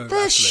 doesn't it? The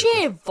absolutely.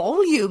 sheer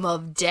volume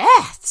of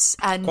deaths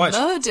and Quite.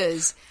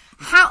 murders.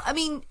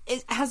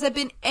 Has there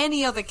been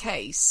any other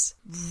case,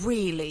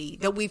 really,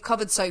 that we've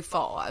covered so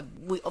far?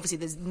 Obviously,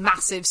 there's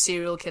massive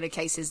serial killer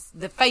cases,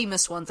 the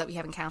famous ones that we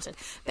have encountered.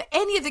 But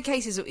any of the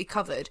cases that we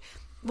covered,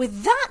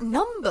 with that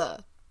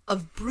number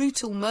of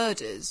brutal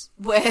murders,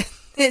 where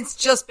it's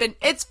just been,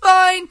 it's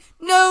fine,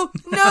 no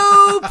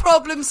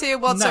problems here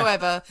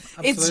whatsoever.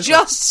 No, it's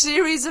just a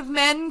series of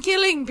men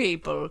killing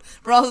people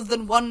rather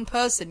than one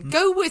person.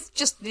 Go with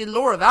just the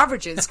law of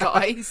averages,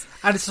 guys.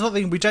 And it's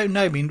something we don't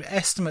know. I mean,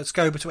 estimates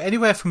go between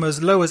anywhere from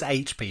as low as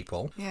 8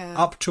 people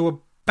up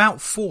to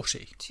about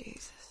 40.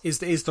 Jesus.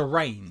 Is the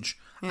range.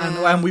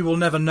 And we will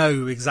never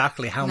know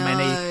exactly how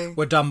many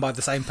were done by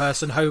the same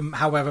person,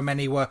 however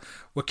many were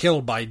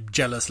killed by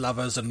jealous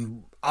lovers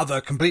and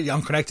other completely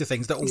unconnected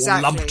things that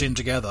all lumped in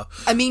together.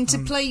 I mean, to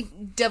play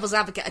devil's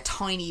advocate a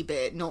tiny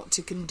bit, not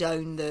to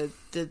condone the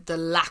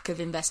lack of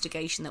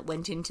investigation that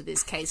went into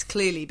this case,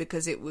 clearly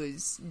because it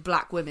was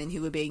black women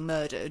who were being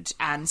murdered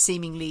and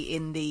seemingly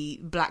in the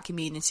black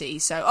community.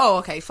 So,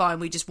 okay,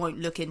 fine, we just won't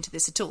look into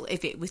this at all.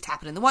 If it was to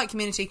happen in the white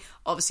community,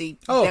 obviously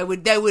there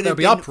would have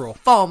been uproar.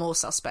 Far more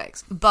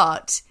suspects.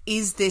 But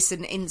is this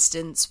an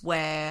instance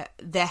where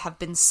there have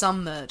been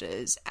some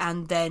murders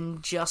and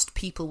then just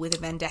people with a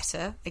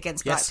vendetta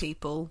against black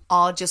people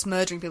are just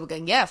murdering people,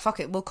 going, yeah, fuck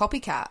it, we'll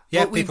copycat.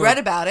 Yeah, we've read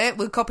about it,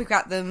 we'll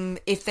copycat them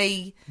if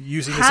they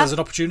using this as an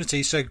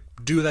opportunity to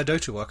do their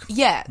Dota work.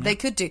 Yeah, they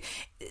could do.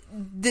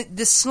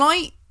 The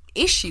slight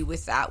issue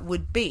with that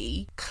would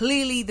be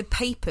clearly the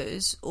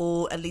papers,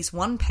 or at least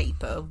one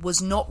paper,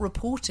 was not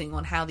reporting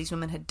on how these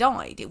women had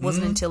died. It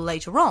wasn't until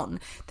later on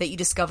that you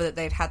discover that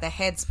they'd had their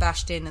heads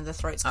bashed in and their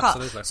throats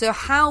cut. So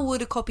how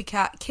would a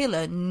copycat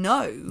killer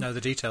know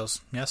the details?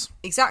 Yes,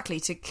 exactly,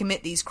 to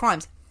commit these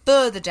crimes?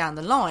 further down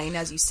the line,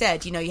 as you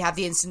said, you have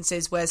the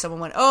instances where someone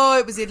went, oh,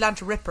 it was the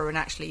Atlanta Ripper, and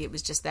actually it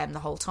was just them the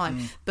whole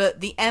time.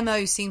 But the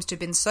MO seems to have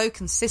been so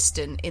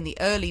consistent in the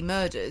early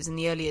murders and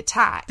the early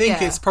attacks. I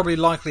think it's probably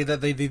likely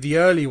that the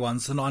early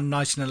ones, the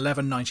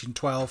 1911,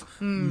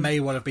 1912, may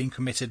well have been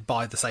committed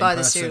by the same person.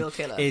 The serial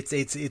killer.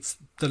 It's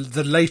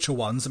the later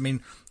ones. I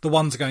mean, the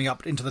ones going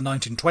up into the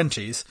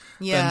 1920s,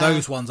 then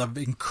those ones are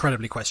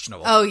incredibly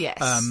questionable. Oh, yes.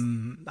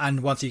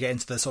 And once you get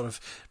into the sort of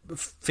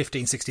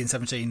 15, 16,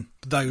 17,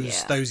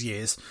 those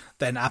years,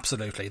 then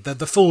absolutely.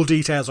 The full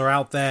details are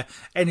out there.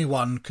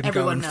 Anyone can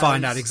Everyone go and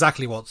find out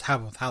exactly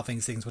how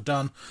things were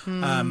done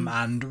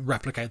and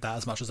replicate that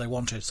as much as they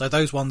wanted. So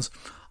those ones,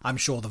 I'm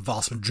sure the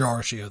vast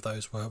majority of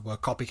those were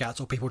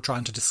copycats or people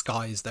trying to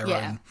disguise their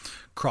own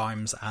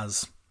crimes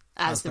as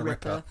the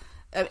Ripper.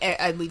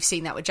 And we've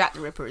seen that with Jack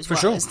the Ripper as well.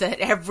 Sure. Is that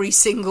every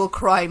single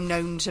crime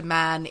known to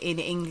man in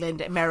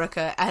England,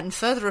 America, and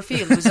further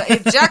afield was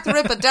if Jack the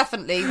Ripper,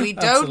 definitely. We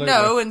don't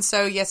know, and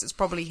so yes, it's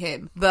probably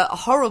him. But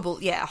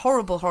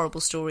horrible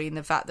story in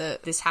the fact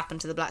that this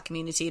happened to the black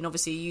community, and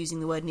obviously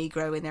using the word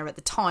Negro in there at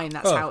the time,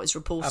 that's how it was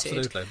reported.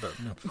 Absolutely,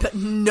 but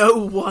no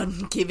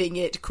one giving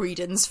it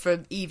credence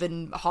for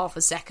even half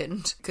a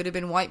second. Could have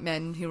been white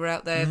men who were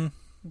out there.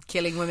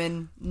 Killing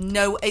women.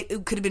 No,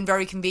 it could have been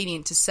very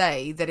convenient to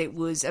say that it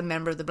was a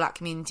member of the black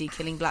community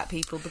killing black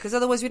people, because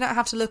otherwise we don't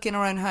have to look in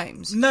our own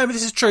homes. No, but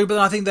this is true. But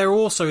I think there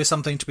also is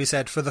something to be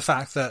said for the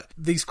fact that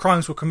these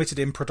crimes were committed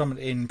in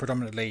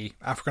predominantly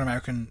African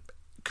American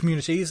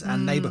communities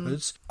and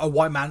neighbourhoods. A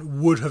white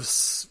man would have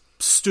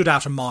stood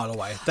out a mile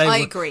away. I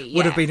agree.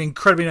 Would have been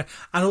incredibly,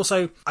 and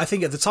also I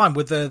think at the time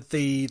with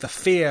the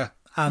fear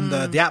and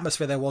the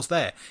atmosphere there was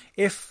there,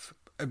 if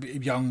a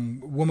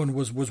young woman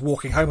was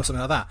walking home or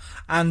something like that,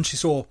 and she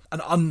saw an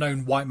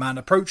unknown white man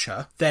approach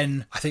her,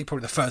 then I think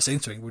probably the first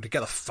instinct would be to get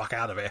the fuck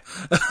out of here.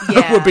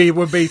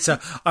 would be to,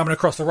 I'm going to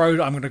cross the road,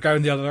 I'm going to go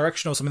in the other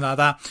direction or something like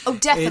that. Oh,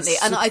 definitely.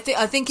 And I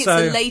think it's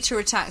the later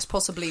attacks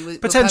possibly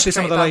with potentially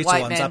some of the later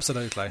ones. Men.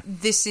 Absolutely.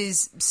 This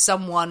is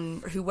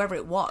someone, whoever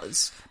it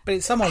was, but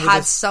it's someone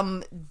had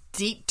some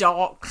deep,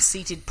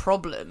 dark-seated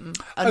problem,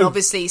 and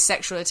obviously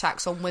sexual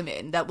attacks on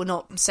women that were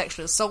not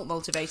sexual assault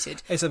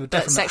motivated. It's a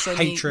definite sexual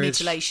hatred,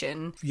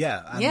 mutilation.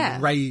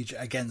 And rage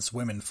against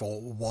women for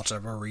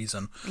whatever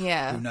reason.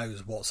 Yeah. Who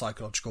knows what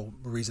psychological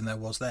reason there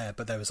was there,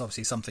 but there was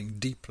obviously something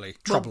deeply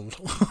troubled.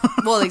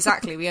 Well,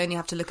 exactly. We only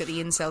have to look at the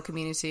incel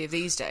community of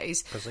these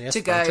days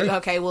to go,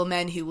 okay, well,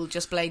 men who will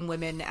just blame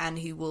women and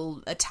who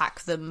will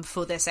attack them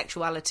for their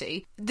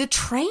sexuality. The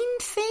train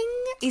thing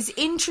is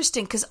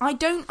interesting, because I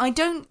don't,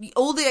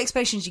 all the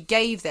explanations you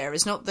gave there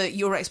is not that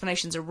your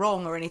explanations are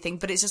wrong or anything,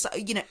 but it's just,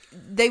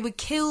 they were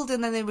killed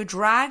and then they were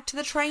dragged to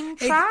the train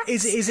tracks.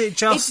 Is it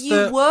just if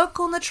you work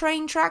on the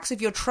train tracks,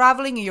 if you're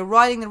travelling or you're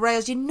riding the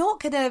rails, you're not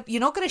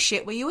gonna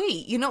shit where you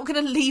eat. You're not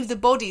gonna leave the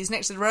bodies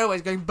next to the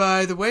railways going,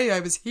 by the way, I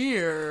was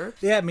here.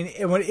 Yeah, I mean,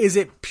 is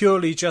it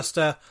purely just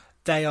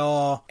they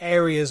are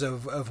areas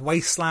of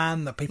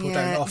wasteland that people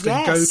don't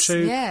often go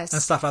to and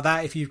stuff like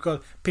that? If you've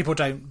got people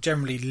don't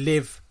generally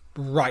live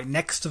right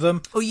next to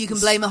them, or you can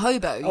blame a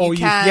hobo, you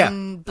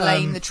can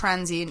blame the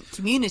transient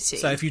community.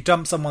 So if you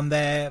dump someone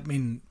there, I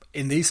mean,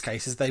 in these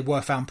cases they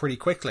were found pretty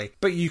quickly,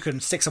 but you can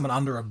stick someone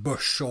under a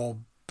bush or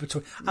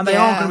between, and they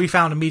aren't going to be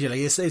found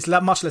immediately. It's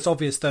much less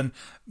obvious than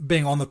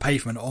being on the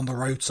pavement on the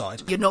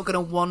roadside. You're not going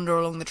to wander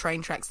along the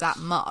train tracks that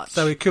much,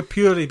 so it could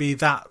purely be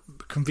that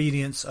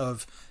convenience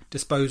of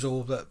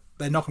disposal that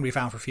they're not going to be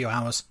found for a few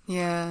hours.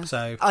 Yeah.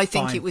 So I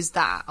think it was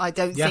that. I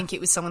don't think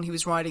it was someone who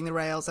was riding the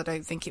rails. I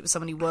don't think it was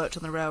someone who worked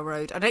on the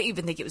railroad. I don't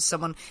even think it was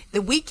someone...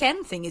 The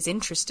weekend thing is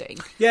interesting.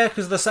 Yeah,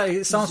 because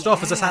it started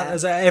off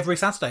as every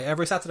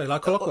Saturday,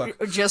 like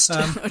clockwork. Or just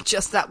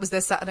that was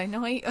their Saturday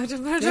night. I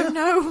don't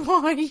know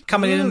why.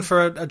 Coming in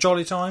for a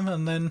jolly time,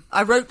 and then...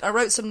 I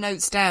wrote some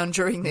notes down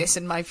during this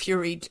in my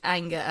furied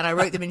anger, and I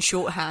wrote them in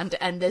shorthand,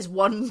 and there's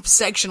one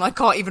section I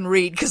can't even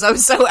read because I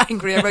was so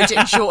angry I wrote it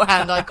in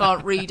shorthand I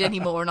can't read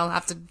anymore, and I'll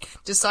have to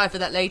decipher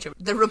that later.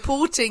 The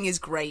reporting is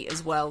great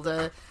as well.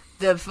 The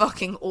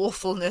fucking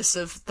awfulness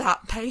of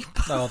that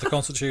paper. Oh, the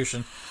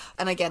Constitution.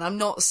 And again, I'm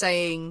not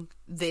saying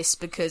this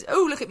because,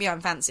 oh, look at me,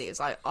 I'm fancy. It's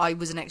like, I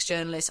was an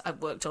ex-journalist. I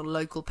worked on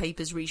local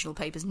papers, regional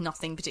papers,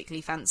 nothing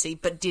particularly fancy,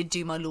 but did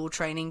do my law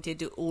training, did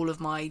do all of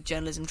my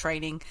journalism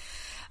training.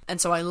 And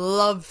so I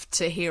love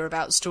to hear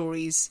about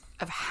stories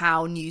of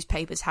how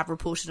newspapers have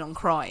reported on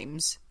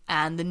crimes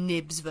and the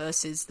nibs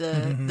versus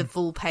the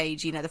full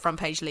page, the front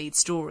page lead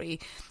story,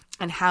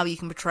 and how you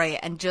can portray it,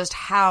 and just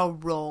how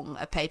wrong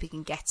a paper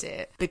can get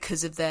it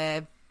because of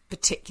their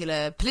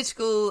particular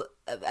political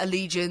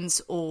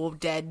allegiance or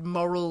dead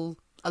moral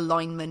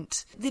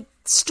alignment. The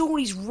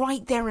stories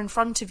right there in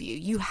front of you.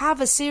 You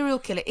have a serial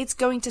killer, it's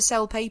going to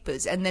sell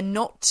papers, and then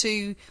not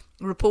to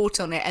report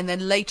on it and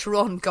then later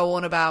on go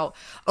on about,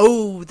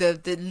 oh,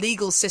 the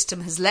legal system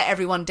has let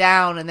everyone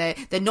down and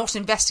they're not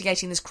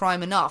investigating this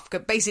crime enough.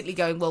 Basically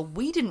going, well,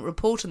 we didn't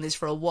report on this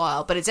for a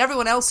while, but it's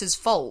everyone else's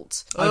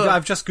fault.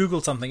 I've just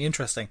Googled something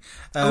interesting.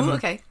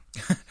 Okay.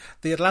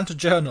 The Atlanta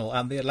Journal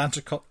and the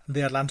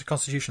Atlanta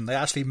Constitution, they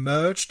actually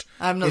merged.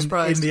 I'm not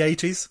surprised. In the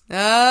 80s.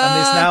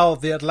 And it's now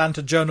the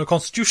Atlanta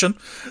Journal-Constitution,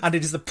 and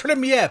it is the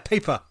premier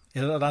paper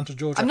in Atlanta,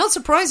 Georgia. I'm not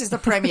surprised it's the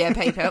premier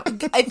paper.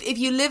 If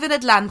you live in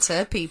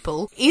Atlanta,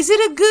 people, is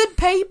it a good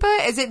paper?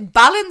 Is it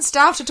balanced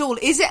out at all?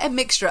 Is it a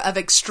mixture of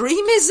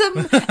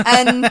extremism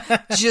and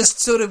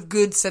just sort of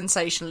good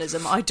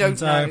sensationalism? I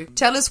don't know.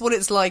 Tell us what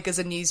it's like as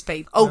a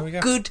newspaper. Oh,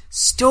 good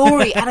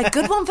story and a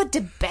good one for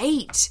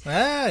debate.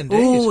 Ah, indeed.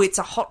 Oh, it's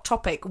a hot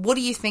topic. What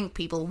do you think,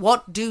 people?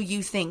 What do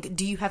you think?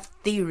 Do you have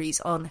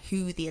theories on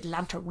who the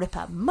Atlanta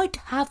Ripper might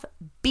have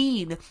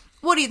been?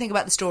 What do you think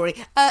about the story?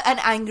 An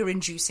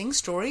anger-inducing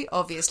story,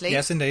 obviously.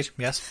 Yes, indeed,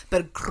 yes. But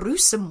a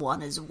gruesome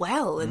one as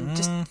well, and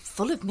just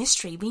full of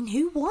mystery. I mean,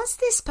 who was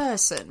this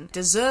person?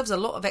 Deserves a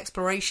lot of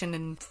exploration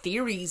and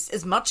theories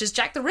as much as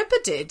Jack the Ripper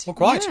did. Well,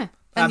 quite. Yeah.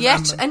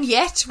 And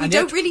yet, we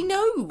don't really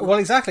know. Well,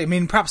 exactly. I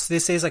mean, perhaps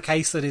this is a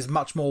case that is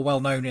much more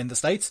well known in the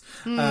States.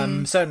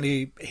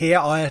 Certainly here,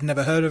 I had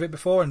never heard of it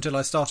before until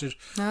I started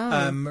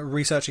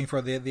researching for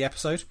the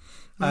episode.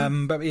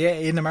 But yeah,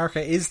 in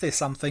America, is this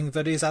something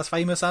that is as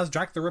famous as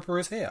Jack the Ripper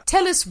is here?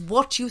 Tell us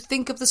what you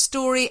think of the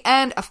story,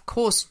 and of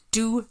course,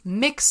 do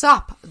mix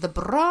up the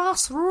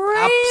brass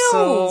rails.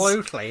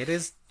 Absolutely, it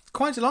is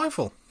quite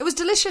delightful. It was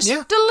delicious.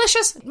 Yeah.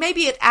 Delicious.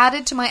 Maybe it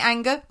added to my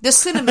anger. The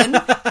cinnamon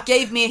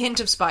gave me a hint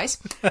of spice.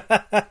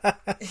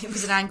 It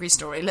was an angry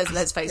story,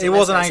 let's face it. It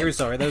was an angry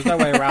story. There's no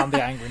way around the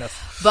angriness.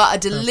 But a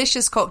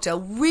delicious cocktail.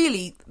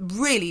 Really,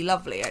 really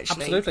lovely,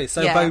 actually. Absolutely.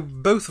 So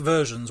both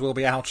versions will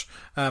be out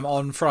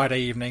on Friday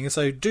evening,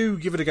 so do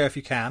give it a go if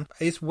you can.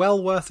 It's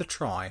well worth a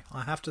try,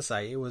 I have to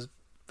say. It was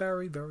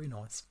very, very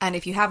nice. And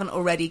if you haven't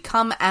already,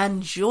 come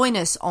and join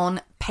us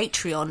on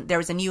Patreon. There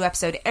is a new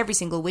episode every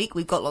single week.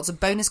 We've got lots of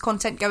bonus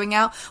content going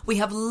out. We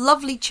have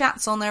lovely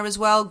chats on there as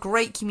well.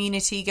 Great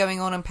community going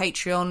on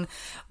Patreon,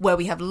 where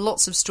we have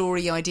lots of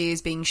story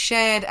ideas being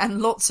shared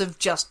and lots of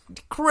just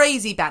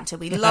crazy banter.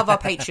 We love our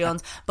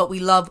Patreons, but we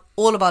love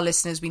all of our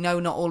listeners. We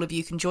know not all of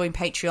you can join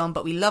Patreon,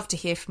 but we love to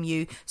hear from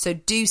you. So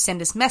do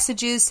send us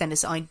messages, send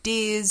us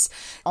ideas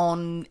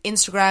on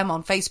Instagram,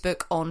 on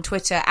Facebook, on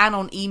Twitter, and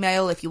on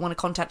email if you want to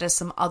contact us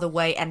some other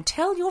way, and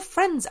tell your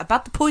friends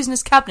about the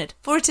Poisonous Cabinet,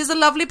 for it is a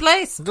lovely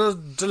place. A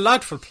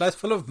delightful place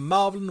full of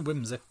marvel and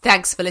whimsy.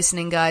 Thanks for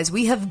listening, guys.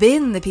 We have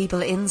been the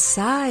people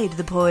inside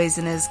the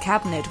Poisoner's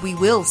Cabinet. We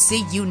will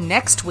see you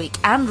next week,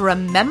 and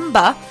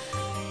remember,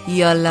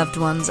 your loved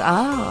ones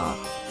are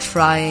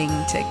trying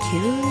to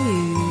kill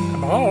you.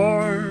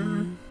 Bye.